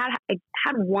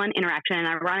had one interaction, and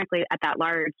ironically at that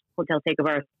large hotel takeover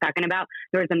I was talking about,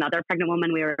 there was another pregnant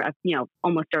woman. We were,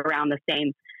 almost around the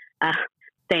same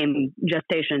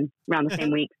gestation, around the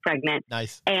same week, pregnant.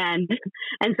 Nice. And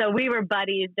so we were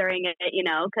buddies during it,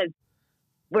 because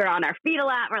we're on our feet a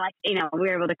lot. We're like, we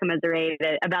were able to commiserate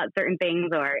about certain things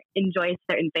or enjoy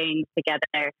certain things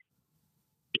together.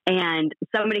 And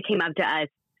somebody came up to us,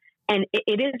 and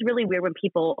it is really weird when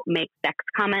people make sex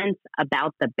comments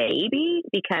about the baby,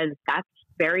 because that's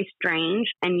very strange.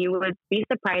 And you would be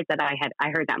surprised that I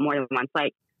heard that more than once,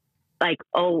 like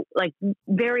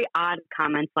very odd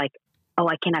comments like, oh,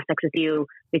 I can't have sex with you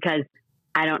because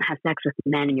I don't have sex with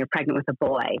men and you're pregnant with a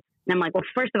boy. And I'm like, well,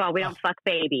 first of all, we don't fuck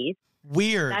babies.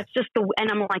 Weird. That's just and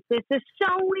I'm like, this is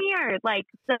so weird. Like,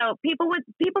 so people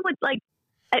would like,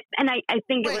 and I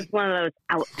think it was one of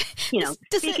those,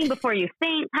 speaking before you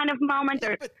think kind of moments.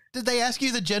 Or but did they ask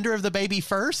you the gender of the baby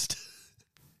first?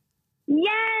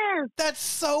 Yes. That's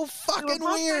so fucking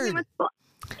weird. It's so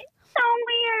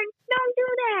weird. Don't do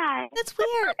that. That's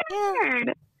weird. Yeah. Weird.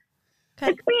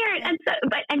 Okay. It's weird. And so,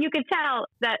 and you could tell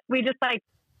that we just like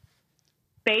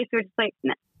face. We're just like,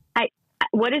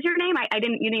 what is your name? You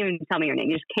didn't even tell me your name.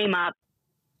 You just came up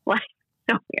like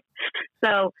so weird.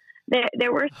 So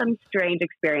there were some strange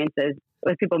experiences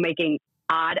with people making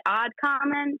odd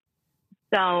comments.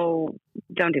 So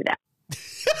don't do that.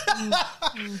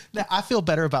 Now, I feel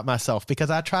better about myself because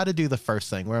I try to do the first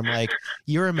thing where I'm like,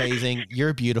 you're amazing,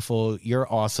 you're beautiful,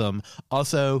 you're awesome.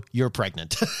 Also, you're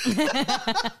pregnant.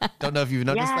 Don't know if you've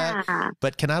noticed that,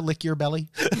 but can I lick your belly?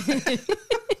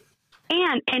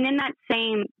 And in that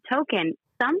same token,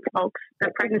 some folks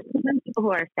are pregnant, some people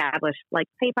who are established, like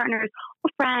play partners or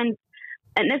friends.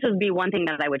 And this would be one thing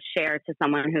that I would share to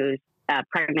someone who's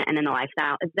pregnant and in the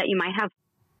lifestyle, is that you might have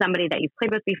somebody that you've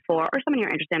played with before or someone you're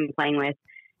interested in playing with,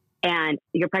 and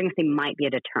your pregnancy might be a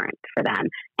deterrent for them.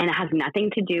 And it has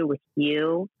nothing to do with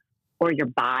you or your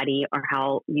body or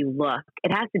how you look.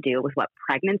 It has to do with what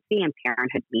pregnancy and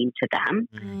parenthood mean to them.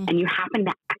 Mm. And you happen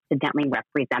to accidentally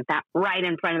represent that right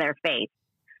in front of their face.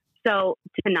 So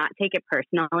to not take it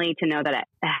personally, to know that it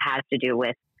has to do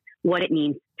with what it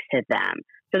means to them.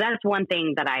 So that's one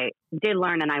thing that I did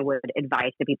learn, and I would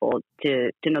advise to people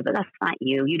to know that that's not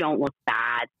you. You don't look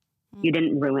bad. You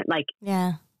didn't ruin.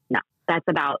 No, that's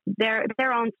about their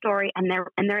own story, and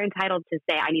they're entitled to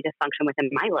say, I need to function within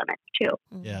my limits too.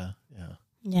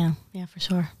 Yeah, for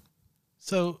sure.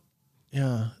 So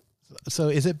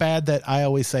is it bad that I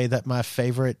always say that my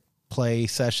favorite play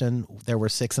session, there were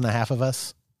 6.5 of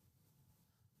us?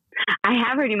 I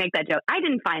have heard you make that joke. I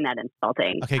didn't find that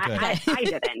insulting. Okay, good. I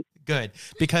didn't. Good,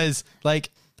 because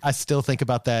I still think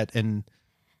about that, and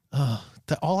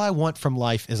all I want from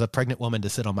life is a pregnant woman to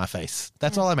sit on my face.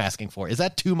 That's all I'm asking for. Is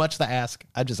that too much to ask?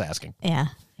 I'm just asking. Yeah.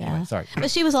 Anyway, sorry.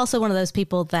 But she was also one of those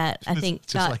people that I think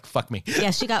just fuck me. Yeah,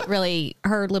 she got really,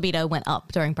 her libido went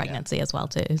up during pregnancy as well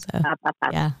too. So up.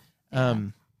 yeah.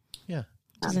 Yeah.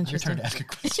 It's interesting. Your turn to ask a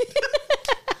question.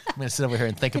 I'm going to sit over here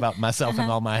and think about myself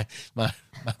and all my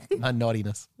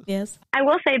naughtiness. Yes. I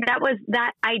will say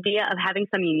that idea of having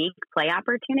some unique play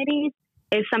opportunities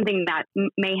is something that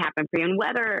may happen for you. And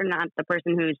whether or not the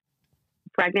person who's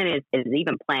pregnant is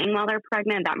even playing while they're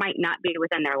pregnant, that might not be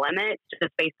within their limits,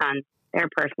 just based on their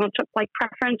personal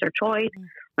preference or choice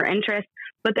or interest.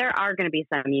 But there are going to be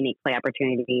some unique play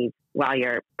opportunities while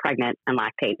you're pregnant and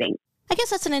lactating. I guess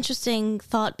that's an interesting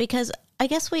thought, because I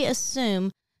guess we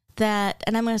assume that,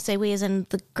 and I'm going to say we as in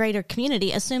the greater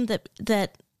community, assume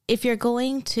that if you're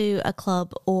going to a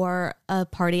club or a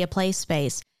party, a play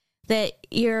space, that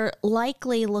you're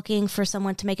likely looking for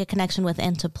someone to make a connection with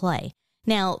and to play.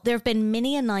 Now, there have been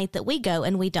many a night that we go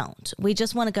and we don't. We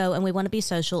just want to go and we want to be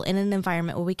social in an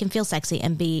environment where we can feel sexy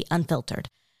and be unfiltered.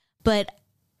 But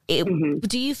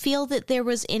do you feel that there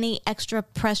was any extra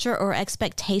pressure or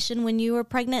expectation when you were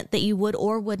pregnant that you would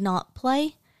or would not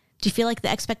play? Do you feel like the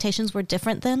expectations were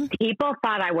different then? People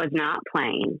thought I was not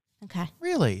playing. Okay.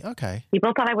 Really? Okay.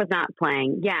 People thought I was not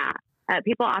playing. Yeah.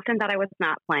 People often thought I was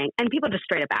not playing. And people just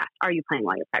straight up asked, are you playing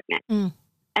while you're pregnant? Mm.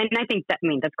 And I think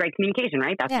that's great communication,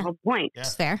 right? That's the whole point.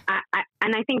 That's fair.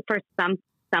 And I think for some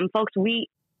folks,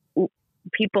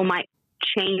 people might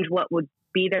change what would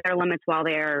be their limits while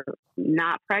they're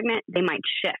not pregnant. They might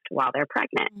shift while they're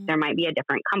pregnant. Mm. There might be a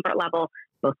different comfort level,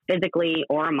 both physically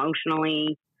or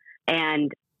emotionally. And,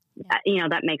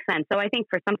 that makes sense. So I think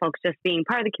for some folks, just being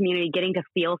part of the community, getting to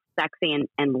feel sexy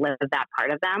and live that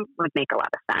part of them would make a lot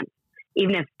of sense,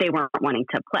 even if they weren't wanting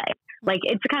to play. Like,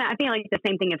 it's I feel like the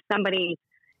same thing if somebody,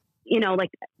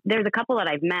 there's a couple that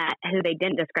I've met who they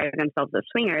didn't describe themselves as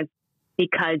swingers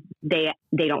because they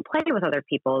don't play with other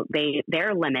people.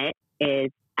 Their limit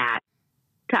is at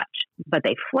touch, but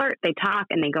they flirt, they talk,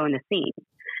 and they go in the scene.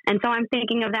 And so I'm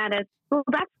thinking of that as, well,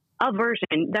 that's a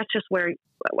version. That's just where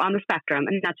on the spectrum,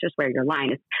 and that's just where your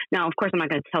line is. Now, of course, I'm not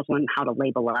going to tell someone how to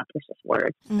label up. It's just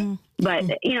words. Mm. But,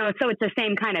 so it's the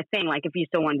same kind of thing, like if you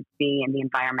still want to be in the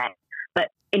environment.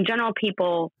 But in general,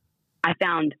 people I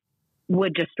found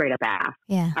would just straight up ask,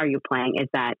 are you playing? Is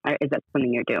that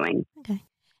something you're doing? Okay.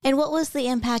 And what was the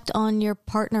impact on your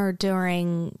partner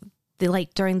during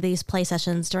these play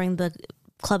sessions, during the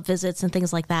club visits and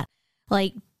things like that?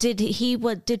 Like, did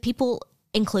people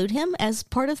include him as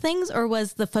part of things, or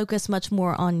was the focus much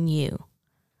more on you?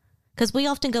 Because we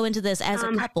often go into this as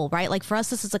a couple, right? Like for us,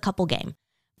 this is a couple game,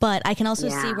 but I can also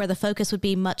see where the focus would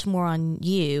be much more on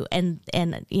you, and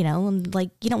you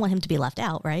don't want him to be left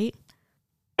out, right?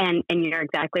 And you're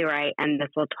exactly right. And this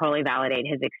will totally validate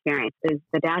his experience. Is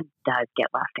the dad does get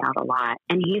left out a lot,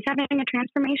 and he's having a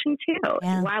transformation too.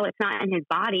 Yeah. While it's not in his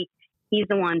body, he's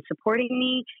the one supporting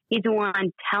me. He's the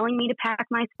one telling me to pack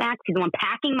my snacks. He's the one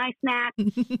packing my snacks.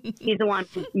 He's the one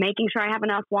making sure I have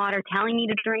enough water, telling me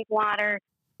to drink water.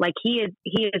 Like he is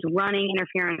running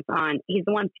interference on. He's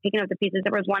the one picking up the pieces.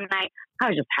 There was one night I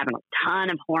was just having a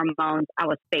ton of hormones. I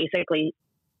was basically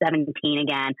 17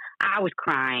 again. I was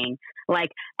crying.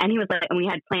 And he was like, and we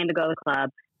had planned to go to the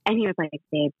club. And he was like,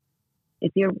 babe,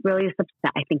 if you're really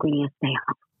upset, I think we need to stay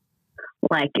up.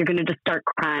 Like, you're going to just start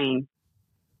crying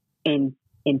in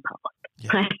public.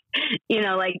 Yeah.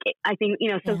 I think,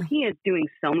 so he is doing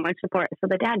so much support. So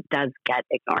the dad does get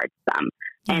ignored some.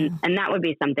 And that would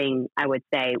be something I would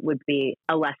say would be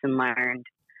a lesson learned,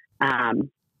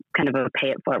 kind of a pay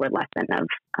it forward lesson of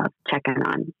checking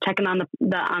on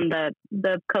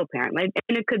the co-parent.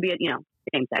 And it could be,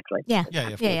 same sexually. Yeah.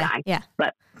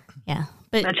 But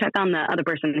check on the other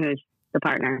person who's the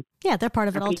partner. Yeah. They're part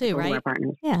of it all too, right?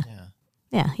 Partners. Yeah.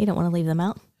 You don't want to leave them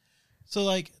out.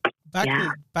 So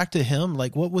back to him,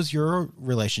 like, what was your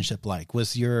relationship like?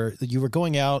 You were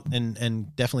going out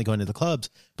and definitely going to the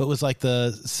clubs, but was like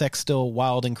the sex still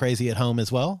wild and crazy at home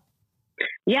as well?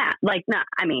 Yeah. Yes,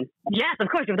 of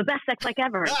course. You have the best sex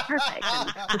ever. It's perfect.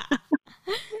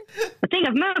 The thing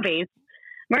of movies,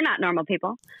 we're not normal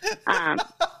people. But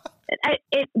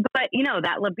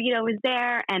that libido is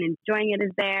there and enjoying it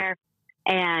is there.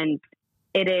 And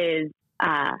it is,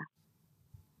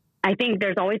 I think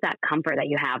there's always that comfort that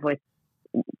you have with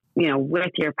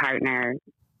your partner,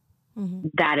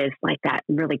 that is like that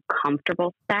really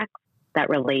comfortable sex, that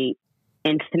really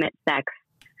intimate sex,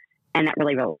 and that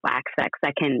really relaxed sex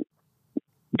that can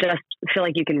just feel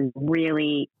like you can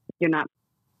really,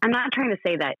 I'm not trying to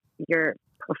say that you're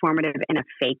performative in a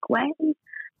fake way,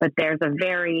 but there's a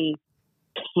very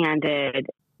candid,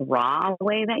 raw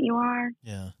way that you are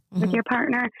with your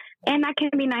partner. And that can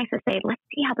be nice to say, let's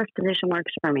see how this position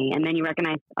works for me. And then you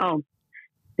recognize, oh,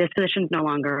 this position's no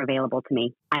longer available to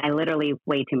me. I literally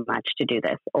way too much to do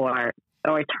this, or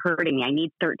it's hurting me. I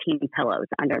need 13 pillows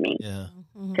under me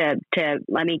to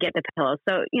let me get the pillows.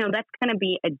 So, that's going to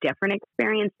be a different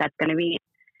experience. That's going to be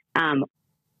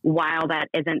While that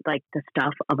isn't like the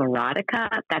stuff of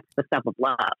erotica, that's the stuff of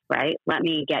love, right? Let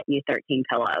me get you 13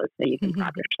 pillows so you can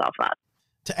prop yourself up.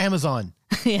 To Amazon.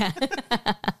 Yeah.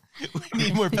 We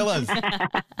need more pillows.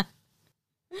 I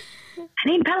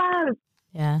need pillows.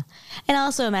 Yeah. And I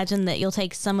also imagine that you'll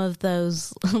take some of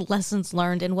those lessons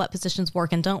learned in what positions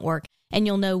work and don't work, and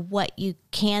you'll know what you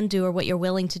can do or what you're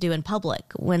willing to do in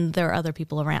public when there are other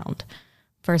people around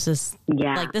versus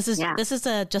like this is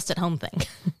a just at home thing.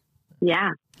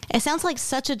 Yeah. It sounds like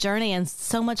such a journey and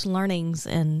so much learnings,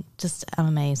 and just I'm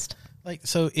amazed. Like,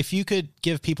 so if you could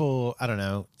give people, I don't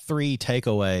know, 3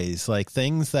 takeaways, like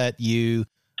things that you,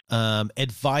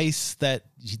 advice that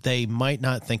they might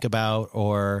not think about,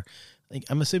 or like,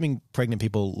 I'm assuming pregnant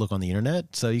people look on the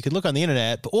internet, so you could look on the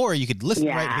internet, or you could listen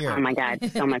right here. Oh my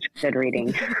God, so much good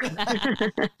reading.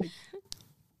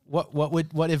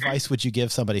 What advice would you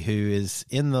give somebody who is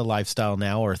in the lifestyle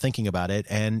now or thinking about it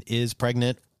and is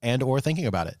pregnant and or thinking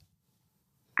about it?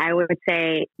 I would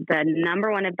say the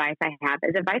number one advice I have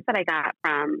is advice that I got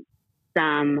from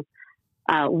some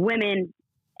women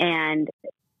and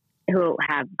who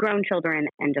have grown children,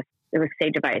 and just it was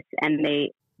sage advice, and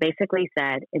they basically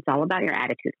said it's all about your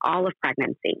attitude. All of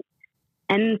pregnancy,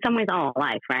 and in some ways all of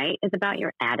life, right, is about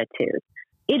your attitude.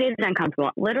 It is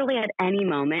uncomfortable, literally at any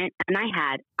moment. And I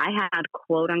had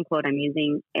quote unquote, I'm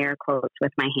using air quotes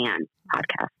with my hand,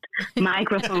 podcast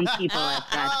microphone people, as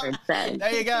Bradford said.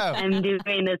 There you go. I'm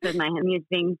doing this with my hand,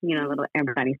 using, little air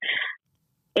bunnies.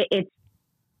 It's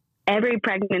every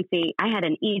pregnancy. I had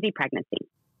an easy pregnancy.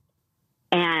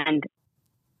 And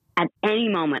at any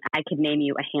moment, I could name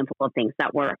you a handful of things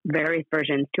that were various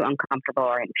versions to uncomfortable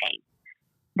or in pain.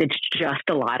 It's just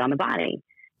a lot on the body.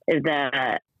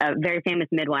 A very famous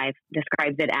midwife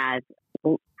describes it as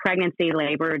pregnancy,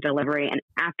 labor, delivery, and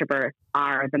afterbirth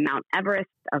are the Mount Everest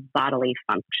of bodily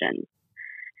functions.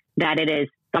 That it is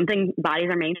something bodies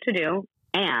are made to do,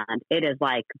 and it is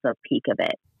like the peak of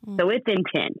it. So it's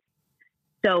intense.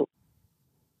 So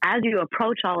as you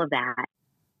approach all of that,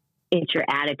 it's your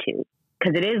attitude.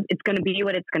 Because it's going to be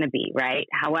what it's going to be, right?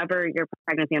 However your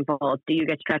pregnancy unfolds, do you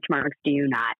get stretch marks? Do you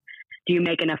not? Do you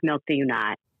make enough milk? Do you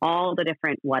not? All the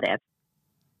different what ifs.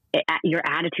 Your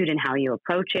attitude and how you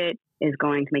approach it is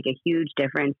going to make a huge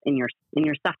difference in your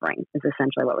suffering, is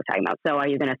essentially what we're talking about. So are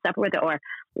you going to suffer with it, or,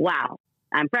 wow,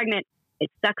 I'm pregnant. It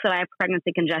sucks that I have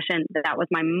pregnancy congestion. That was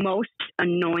my most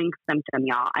annoying symptom,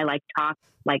 y'all. I talk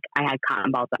like I had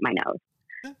cotton balls up my nose.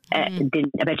 I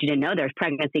bet you didn't know there's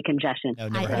pregnancy congestion. No,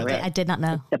 never heard that. I did not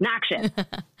know. It's obnoxious.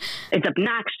 It's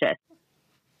obnoxious.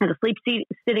 And the sleep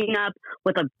sitting up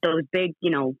with those big,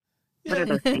 what are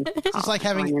those things? It's like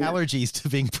having allergies to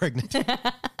being pregnant.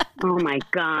 Oh my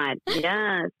God.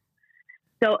 Yes.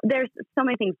 So there's so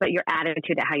many things, but your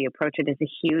attitude at how you approach it is a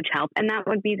huge help. And that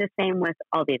would be the same with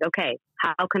all these. Okay,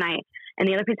 and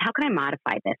the other piece, how can I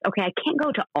modify this? Okay, I can't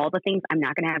go to all the things. I'm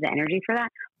not going to have the energy for that,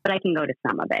 but I can go to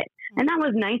some of it. And that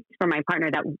was nice for my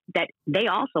partner that they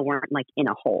also weren't like in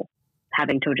a hole,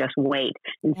 having to just wait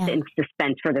and sit in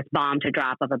suspense for this bomb to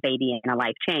drop of a baby and a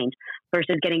life change,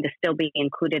 versus getting to still be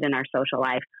included in our social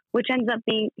life, which ends up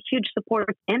being huge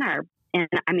support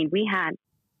we had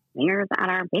singers at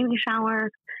our baby shower.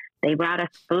 They brought us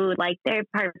food, like they're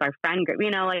part of our friend group,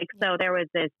 so there was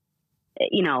this,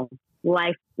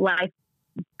 life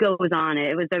goes on.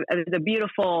 It was a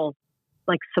beautiful,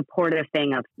 like, supportive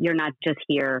thing of, you're not just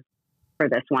here for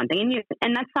this one thing.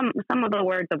 And that's some of the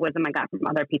words of wisdom I got from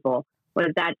other people, was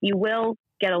that you will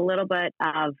get a little bit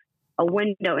of a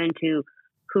window into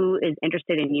who is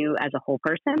interested in you as a whole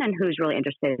person and who's really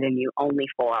interested in you only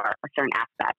for a certain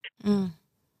aspect.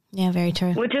 Yeah, very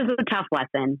true. Which is a tough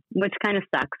lesson, which kind of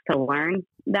sucks to learn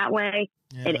that way.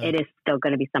 Yeah. It is still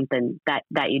going to be something that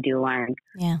you do learn.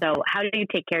 Yeah. So how do you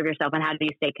take care of yourself, and how do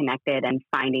you stay connected and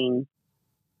finding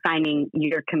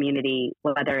your community,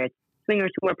 whether it's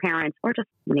swingers who are parents or just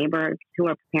neighbors who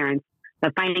are parents,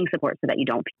 but finding support so that you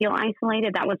don't feel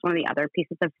isolated? That was one of the other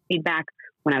pieces of feedback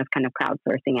when I was kind of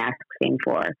crowdsourcing, asking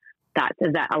for thoughts,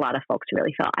 is that a lot of folks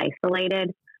really feel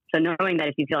isolated. So knowing that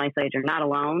if you feel isolated, you're not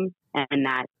alone, and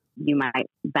that you might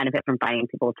benefit from finding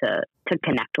people to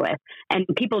connect with. And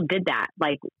people did that,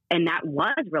 and that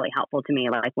was really helpful to me.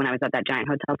 Like when I was at that giant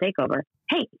hotel takeover,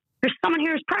 hey, there's someone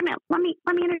here who's pregnant. Let me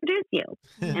introduce you.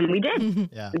 And we did.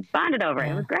 Yeah. We bonded over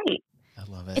it. It was great. I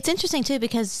love it. It's interesting too,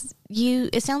 because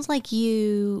it sounds like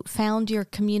you found your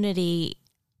community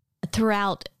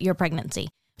throughout your pregnancy,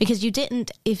 because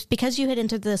because you had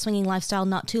entered the swinging lifestyle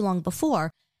not too long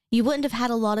before, you wouldn't have had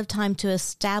a lot of time to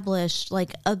establish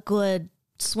like a good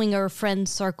swinger friend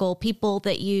circle, people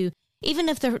that you, even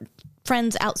if they're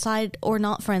friends outside or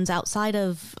not friends outside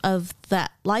of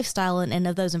that lifestyle and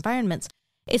of those environments,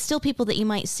 it's still people that you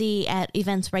might see at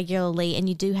events regularly, and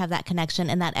you do have that connection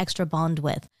and that extra bond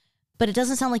with. But it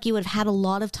doesn't sound like you would have had a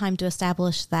lot of time to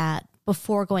establish that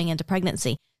before going into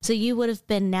pregnancy. So you would have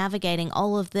been navigating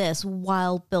all of this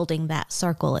while building that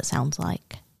circle, it sounds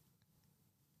like.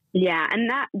 Yeah,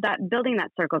 and that building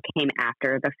that circle came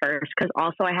after the first, because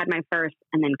also I had my first,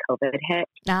 and then COVID hit.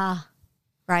 Ah,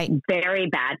 right. Very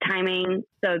bad timing.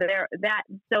 So it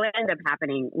ended up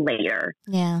happening later.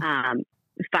 Yeah.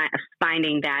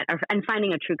 Finding that and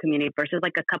finding a true community versus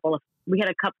like we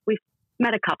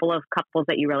met a couple of couples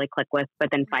that you really click with, but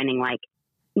then finding like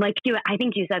you, I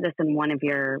think you said this in one of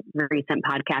your recent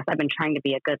podcasts. I've been trying to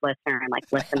be a good listener and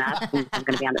like listen up since I'm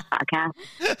going to be on this podcast.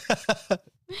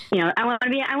 I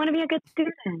want to be a good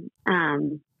student.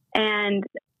 And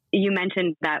you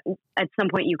mentioned that at some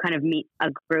point you kind of meet a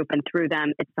group, and through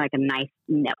them, it's like a nice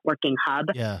networking hub.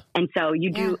 Yeah. And so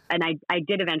you do, and I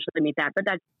did eventually meet that, but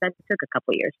that took a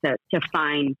couple of years to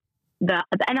find a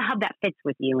hub that fits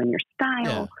with you and your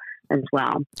style as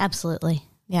well. Absolutely.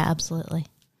 Yeah, absolutely.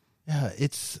 Yeah,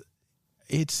 it's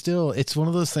one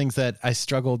of those things that I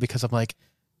struggle, because I'm like,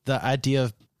 the idea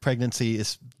of pregnancy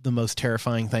is the most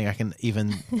terrifying thing I can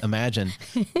even imagine.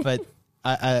 But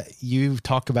you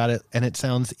talk about it, and it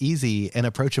sounds easy and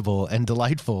approachable and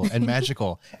delightful and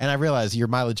magical. And I realize your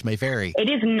mileage may vary. It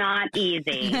is not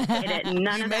easy.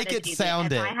 None of make it it is easy.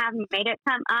 sound If I have made it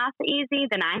come off easy,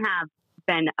 then I have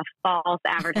been a false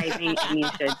advertising, and you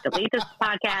should delete this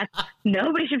podcast.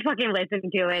 Nobody should fucking listen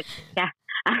to it. Yeah.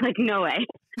 I'm like, no way.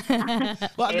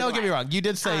 Well, don't get me wrong. You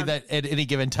did say that at any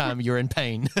given time you're in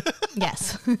pain.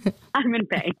 Yes. I'm in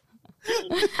pain.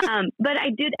 But I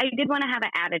did want to have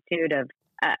an attitude of,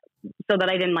 so that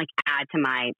I didn't like add to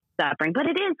my suffering, but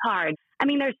it is hard. I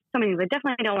mean, there's so many things. I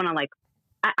definitely don't want to like,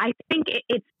 I think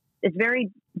it's very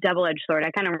double-edged sword.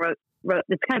 I kind of wrote,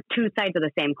 it's kind of two sides of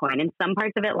the same coin. In some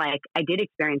parts of it, like I did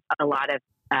experience a lot of,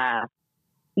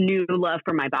 new love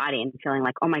for my body and feeling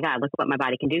like, oh my God, look what my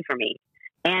body can do for me.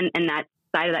 And that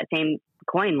side of that same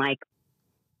coin, like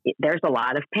there's a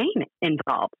lot of pain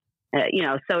involved,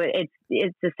 so it's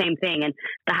the same thing. And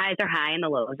the highs are high and the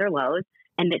lows are lows.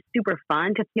 And it's super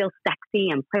fun to feel sexy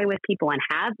and play with people and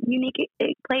have unique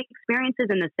play experiences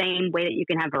in the same way that you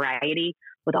can have variety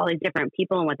with all these different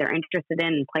people and what they're interested in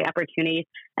and play opportunities.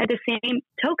 At the same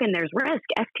token, there's risk.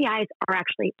 STIs are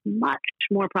actually much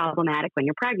more problematic when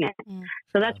you're pregnant. Mm.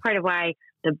 So that's part of why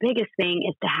the biggest thing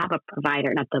is to have a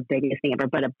provider, not the biggest thing ever,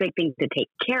 but a big thing to take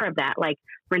care of that. Like,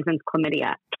 for instance,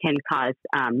 chlamydia can cause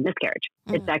miscarriage.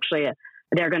 Mm. It's actually,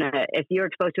 if you're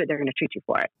exposed to it, they're going to treat you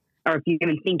for it. Or if you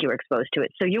even think you're exposed to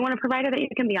it. So you want a provider that you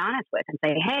can be honest with and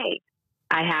say, hey,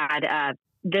 I had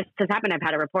this has happened. I've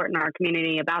had a report in our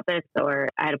community about this, or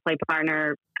I had a play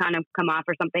partner kind of come off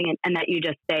or something. And that you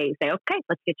just say, okay,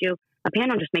 let's get you a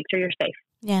panel. Just make sure you're safe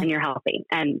and you're healthy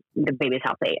and the baby's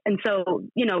healthy. And so,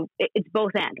 it's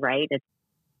both ends, right? It's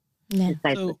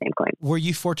sides of the same coin. Were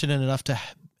you fortunate enough to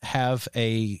have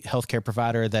a healthcare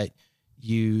provider that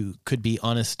you could be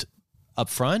honest up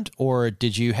front, or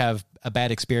did you have a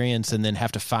bad experience and then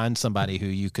have to find somebody who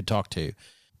you could talk to?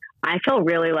 I feel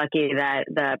really lucky that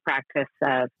the practice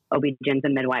of OB-GYNs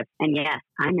and midwives, and yes,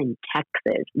 I'm in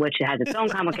Texas, which has its own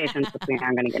complications, which we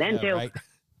aren't going to get into. Right.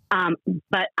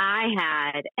 But I'm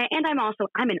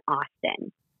in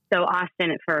Austin. So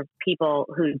Austin, for people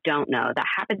who don't know, that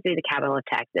happens to be the capital of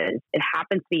Texas. It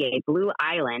happens to be a blue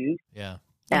island.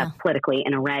 Politically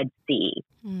in a red sea.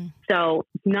 Mm. So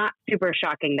it's not super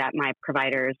shocking that my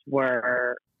providers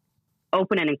were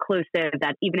open and inclusive,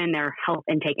 that even in their health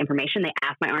intake information, they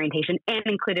asked my orientation and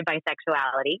included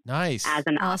bisexuality. Nice. As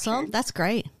an awesome. option. That's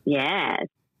great. Yes.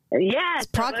 Yes. It's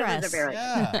progress. It was a very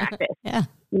good practice.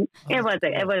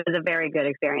 It was a very good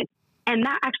experience. And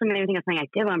that actually made me think of something I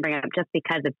did want to bring up, just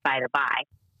because it's by the by,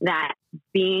 that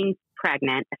being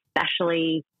pregnant,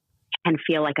 especially, can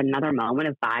feel like another moment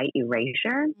of bi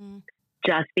erasure,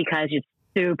 just because it's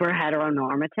super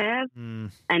heteronormative.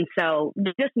 Mm. And so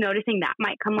just noticing that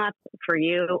might come up for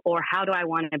you, or how do I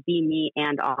want to be me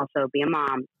and also be a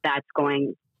mom that's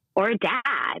going, or a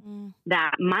dad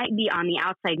that might be on the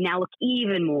outside now look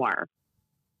even more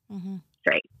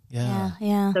straight. Yeah.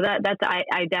 So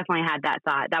I definitely had that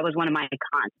thought. That was one of my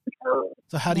cons.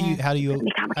 So how do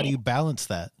you balance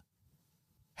that?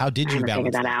 How did you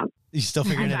balance that out? You still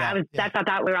figuring it out? That's I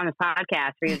thought we were on this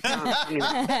podcast.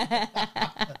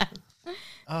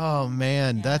 Oh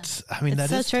man, that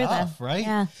is true, tough, though. right?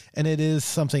 Yeah. And it is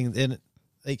something, and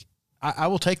like I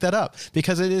will take that up,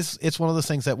 because it's one of those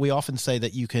things that we often say,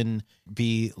 that you can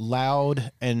be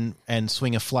loud and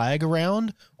swing a flag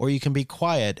around, or you can be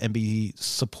quiet and be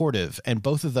supportive, and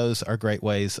both of those are great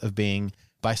ways of being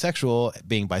bisexual,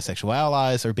 being bisexual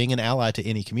allies, or being an ally to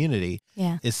any community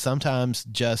is sometimes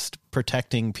just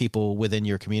protecting people within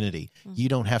your community. You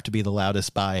don't have to be the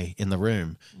loudest bi in the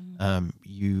room.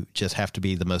 You just have to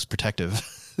be the most protective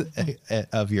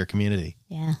of your community.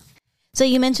 Yeah. So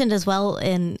you mentioned as well,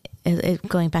 in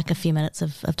going back a few minutes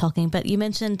of talking, but you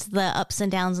mentioned the ups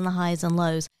and downs and the highs and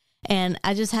lows. And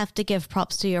I just have to give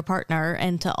props to your partner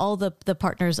and to all the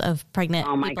partners of pregnant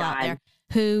people out there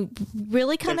who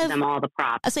really kind of give them all the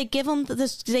props. I say give them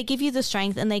they give you the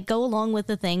strength, and they go along with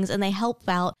the things, and they help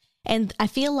out. And I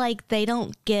feel like they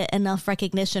don't get enough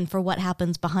recognition for what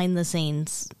happens behind the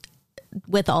scenes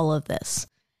with all of this.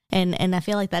 And I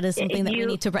feel like that is something that we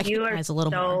need to recognize a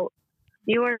little more.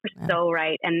 You are so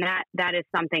right. And that is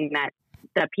something that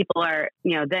people are,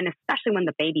 then especially when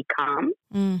the baby comes,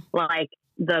 like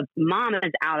the mom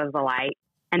is out of the light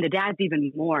and the dad's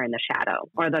even more in the shadow,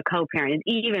 or the co-parent is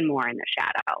even more in the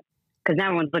shadow, because now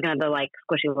everyone's looking at the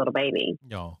squishy little baby.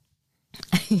 No.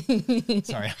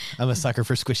 Sorry, I'm a sucker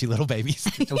for squishy little babies.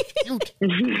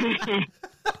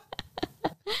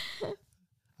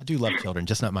 I do love children,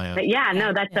 just not my own. But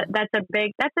that's a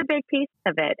big piece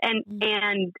of it, and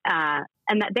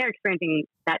that they're experiencing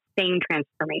that same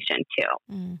transformation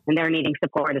too, and they're needing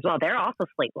support as well. They're also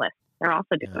sleepless. They're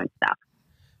also doing stuff.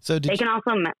 So they can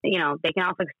also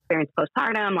experience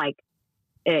postpartum,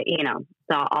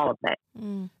 all of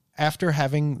it. After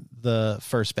having the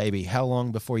first baby, how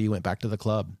long before you went back to the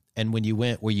club? And when you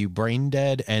went, were you brain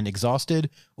dead and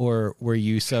exhausted, or were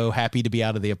you so happy to be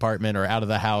out of the apartment or out of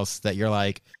the house that you're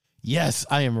like, yes,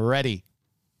 I am ready?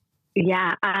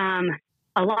 Yeah,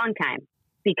 a long time,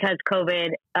 because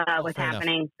COVID was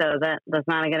happening. So that's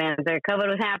not a good answer. COVID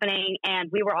was happening,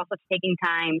 and we were also taking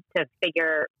time to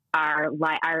figure our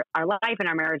life and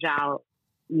our marriage out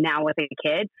now with a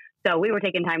kid. So we were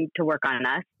taking time to work on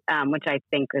us, which I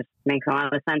think makes a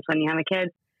lot of sense when you have a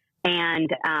kid. And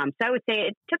so I would say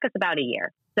it took us about a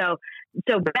year. So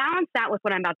balance that with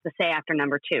what I'm about to say after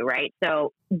number 2, right?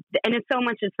 So, and it's so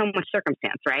much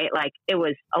circumstance, right? Like, it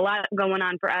was a lot going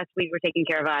on for us. We were taking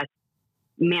care of us,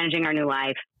 managing our new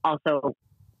life, also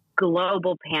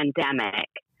global pandemic.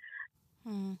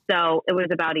 So it was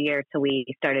about a year till we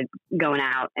started going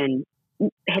out and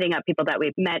hitting up people that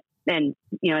we've met and,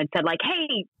 had said like,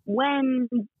 hey, when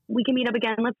we can meet up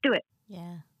again, let's do it.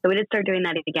 Yeah. So we did start doing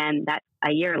that again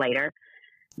a year later.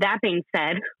 That being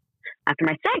said, after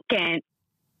my second,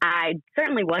 I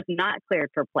certainly was not cleared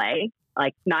for play,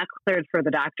 not cleared for the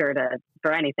doctor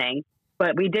for anything.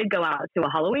 But we did go out to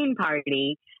a Halloween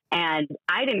party, and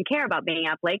I didn't care about being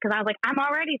up late because I was like, I'm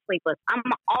already sleepless. I'm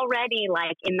already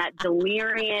in that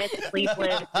delirious,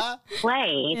 sleepless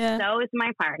place. Yeah. So is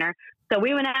my partner. So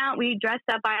we went out, we dressed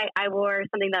up. I wore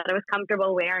something that I was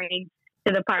comfortable wearing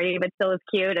to the party, but still was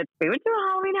cute. We went to a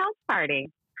Halloween house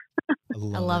party.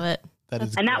 I love it.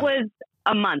 That was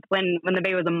a month when the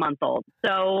baby was a month old.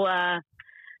 So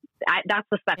that's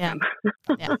the spectrum.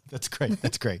 Yeah. That's great.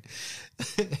 That's great.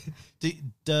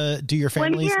 Do your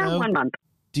families know? 1 month.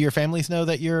 Do your families know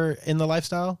that you're in the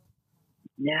lifestyle?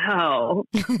 No.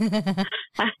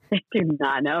 They do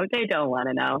not know. They don't want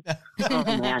to know. Oh,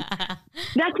 man.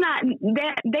 That's not,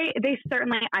 they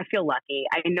certainly, I feel lucky.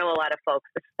 I know a lot of folks,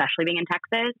 especially being in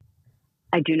Texas,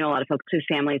 I do know a lot of folks whose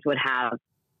families would have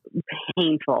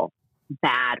painful,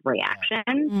 bad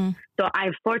reactions. So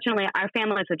fortunately, our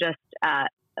families are just,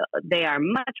 they are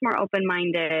much more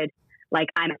open-minded.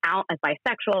 I'm out as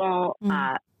bisexual.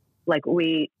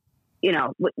 We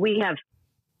have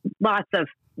lots of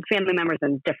family members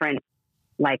in different,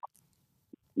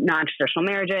 non-traditional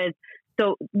marriages.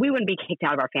 So we wouldn't be kicked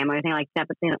out of our family or anything like that,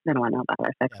 but they don't want to know about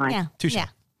us. That's fine. Yeah. Touché.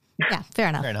 Yeah. Fair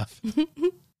enough. Fair enough.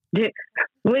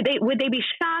 Would they be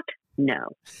shocked?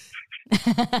 No.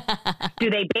 Do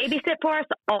they babysit for us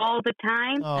all the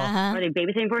time? Are they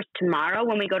babysitting for us tomorrow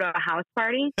when we go to a house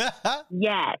party?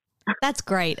 Yes. That's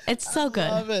great. It's so good.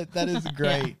 I love it. That is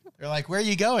great. They're like, where are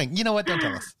you going? You know what? Don't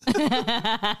tell us.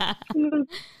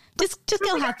 Just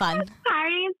go have fun.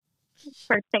 Parties.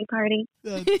 Birthday party.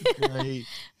 That's great.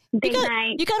 Date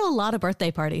night. You got a lot of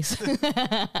birthday parties. I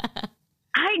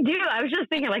do. I was just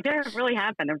thinking, there really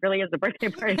happened. It really is a birthday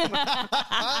party.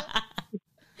 That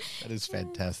is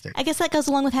fantastic. I guess that goes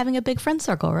along with having a big friend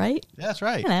circle, right? Yeah, that's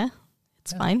right.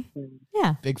 It's fine.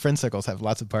 Yeah. Big friend circles have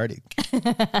lots of party.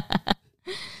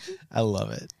 I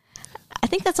love it. I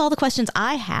think that's all the questions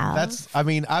I have.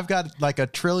 I've got a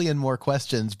trillion more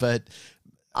questions, but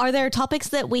are there topics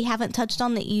that we haven't touched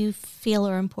on that you feel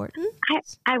are important?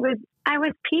 I was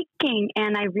peeking,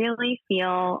 and I really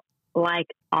feel like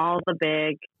all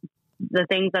the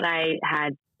things that I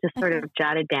had just sort of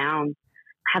jotted down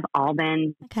have all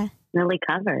been really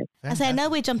covered. I say, I know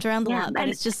we jumped around a Yeah, lot, but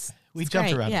and it's just We it's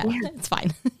jumped great. around a Yeah, lot. it's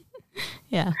fine.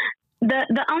 Yeah.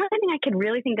 The only thing I could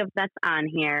really think of that's on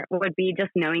here would be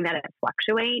just knowing that it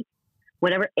fluctuates,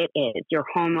 whatever it is, your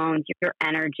hormones, your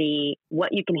energy, what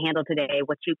you can handle today,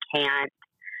 what you can't.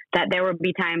 That there would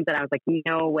be times that I was like,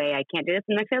 no way, I can't do this.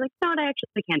 And next day, like, no, I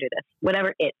actually can do this,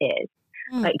 whatever it is.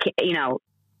 Like, you know,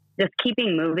 just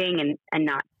keeping moving and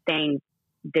not staying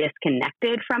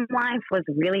disconnected from life was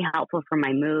really helpful for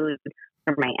my mood,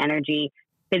 for my energy.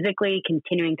 Physically,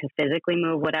 continuing to physically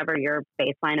move, whatever your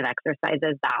baseline of exercise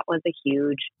is, that was a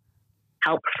huge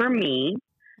help for me.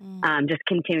 Just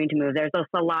continuing to move. There's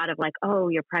also a lot of like, oh,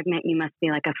 you're pregnant, you must be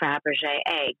like a Fabergé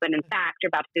egg. But in fact, you're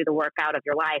about to do the workout of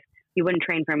your life. You wouldn't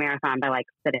train for a marathon by like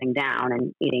sitting down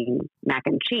and eating mac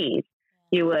and cheese.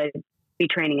 You would be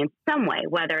training in some way,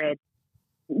 whether it's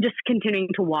just continuing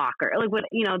to walk or like what,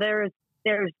 you know, there's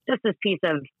just this piece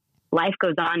of life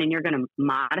goes on and you're going to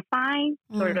modify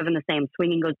sort of in the same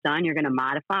swinging goes on. You're going to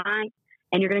modify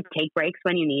and you're going to take breaks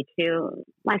when you need to.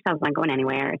 Lifestyle's not going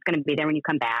anywhere. It's going to be there when you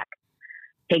come back.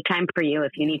 Take time for you.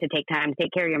 If you need to take time to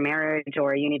take care of your marriage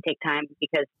or you need to take time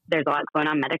because there's a lot going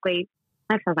on medically,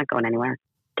 lifestyle's not going anywhere.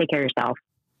 Take care of yourself.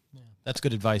 Yeah, that's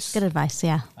good advice. Good advice.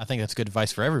 Yeah. I think that's good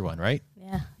advice for everyone, right?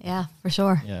 Yeah. Yeah, for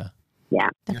sure. Yeah. Yeah.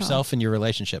 Definitely. Yourself and your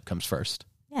relationship comes first.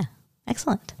 Yeah.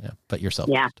 Excellent. Yeah. But yourself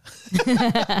Yeah.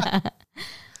 first.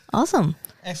 Awesome.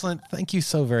 Excellent. Thank you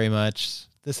so very much.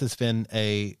 This has been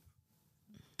a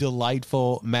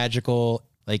delightful, magical,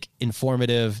 like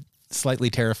informative, slightly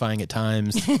terrifying at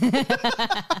times,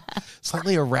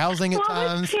 slightly arousing at Well,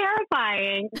 times. it's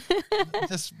terrifying.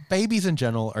 Just babies in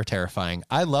general are terrifying.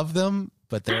 I love them,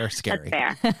 but they're scary.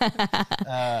 That's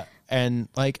fair. And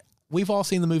like we've all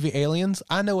seen the movie Aliens.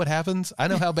 I know what happens. I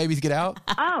know how babies get out.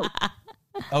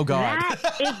 Oh God.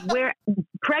 That is where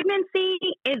pregnancy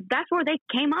is. That's where they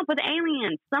came up with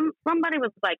aliens. Somebody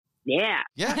was like, yeah,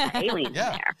 aliens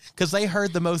Yeah. there. Because they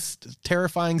heard the most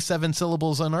terrifying 7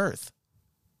 syllables on earth.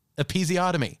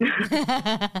 Episiotomy.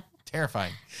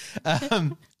 Terrifying.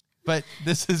 But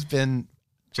this has been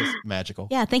just magical.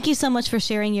 Yeah. Thank you so much for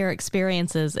sharing your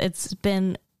experiences. It's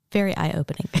been very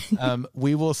eye-opening.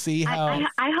 We will see how.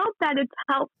 I hope that it's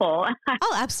helpful.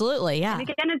 Oh, absolutely. Yeah. And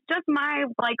again, it's just my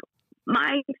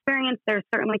experience. There's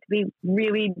certainly to be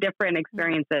really different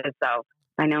experiences. So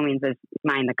by no means is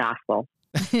mine the gospel.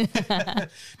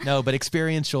 No, but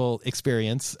experiential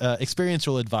advice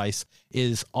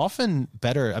is often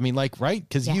better. I mean, like, right?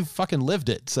 Because you fucking lived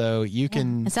it. So you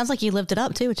can. It sounds like you lived it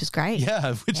up too, which is great.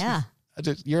 Yeah.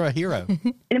 You're a hero.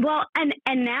 Well, and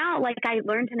now, like, I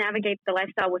learned to navigate the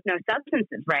lifestyle with no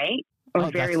substances, right?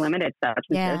 Or very limited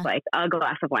substances, like a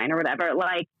glass of wine or whatever.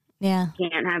 Like,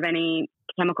 can't have any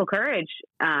chemical courage,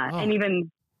 and even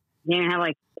have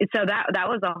like. So that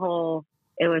was a whole.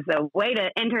 It was a way to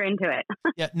enter into it.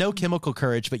 Yeah, no chemical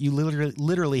courage, but you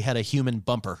literally had a human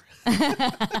bumper.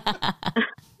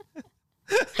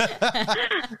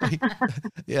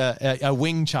 Yeah, a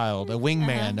wing child, a wing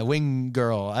man, a wing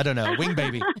girl. I don't know, a wing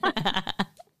baby. I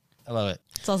love it.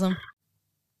 It's awesome.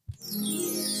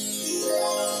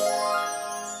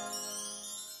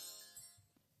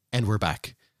 And we're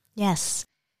back. Yes.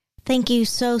 Thank you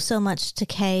so much to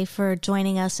Kay for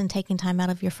joining us and taking time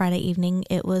out of your Friday evening.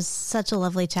 It was such a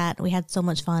lovely chat. We had so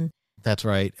much fun. That's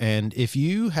right. And if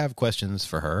you have questions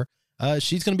for her,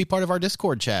 she's going to be part of our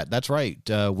Discord chat. That's right.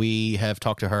 We have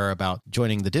talked to her about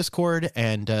joining the Discord,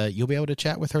 and you'll be able to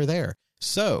chat with her there.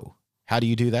 So how do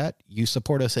you do that? You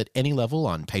support us at any level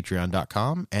on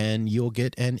patreon.com, and you'll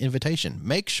get an invitation.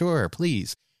 Make sure,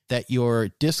 please, that your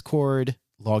Discord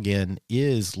login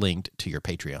is linked to your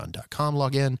patreon.com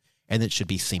login, and it should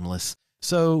be seamless.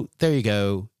 So there you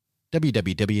go.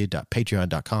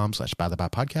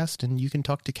 www.patreon.com/bythebye-podcast, and you can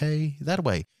talk to Kay that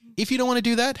way. If you don't want to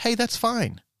do that, hey, that's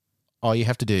fine. All you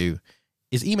have to do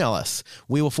is email us.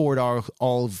 We will forward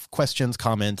all of questions,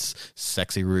 comments,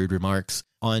 sexy, rude remarks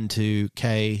onto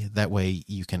Kay. That way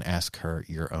you can ask her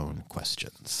your own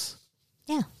questions.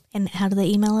 Yeah. And how do they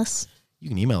email us? You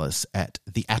can email us at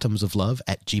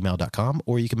theatomsoflove@gmail.com,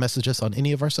 or you can message us on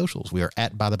any of our socials. We are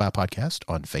at By the By Podcast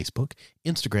on Facebook,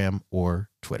 Instagram, or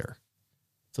Twitter.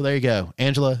 So there you go.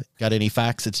 Angela, got any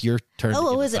facts? It's your turn.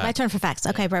 Oh, is it my turn for facts?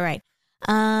 Okay, right.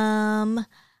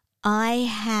 I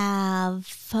have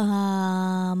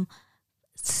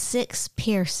 6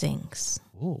 piercings.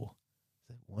 Ooh.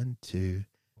 1, 2,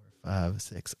 4, 5,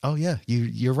 6. Oh yeah,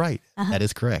 you're right. That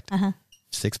is correct.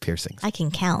 6 piercings. I can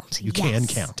count. You can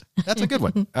count. That's a good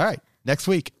one. All right. Next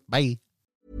week. Bye.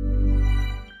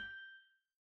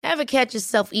 Ever catch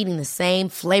yourself eating the same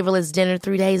flavorless dinner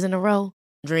 3 days in a row?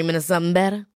 Dreaming of something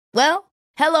better? Well,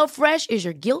 HelloFresh is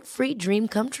your guilt-free dream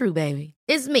come true, baby.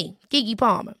 It's me, Keke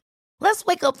Palmer. Let's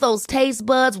wake up those taste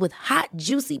buds with hot,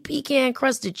 juicy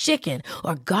pecan-crusted chicken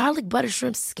or garlic butter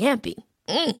shrimp scampi.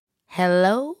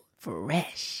 Hello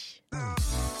Fresh.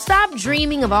 Stop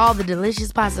dreaming of all the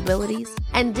delicious possibilities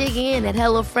and dig in at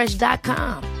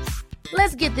HelloFresh.com.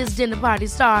 Let's get this dinner party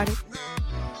started.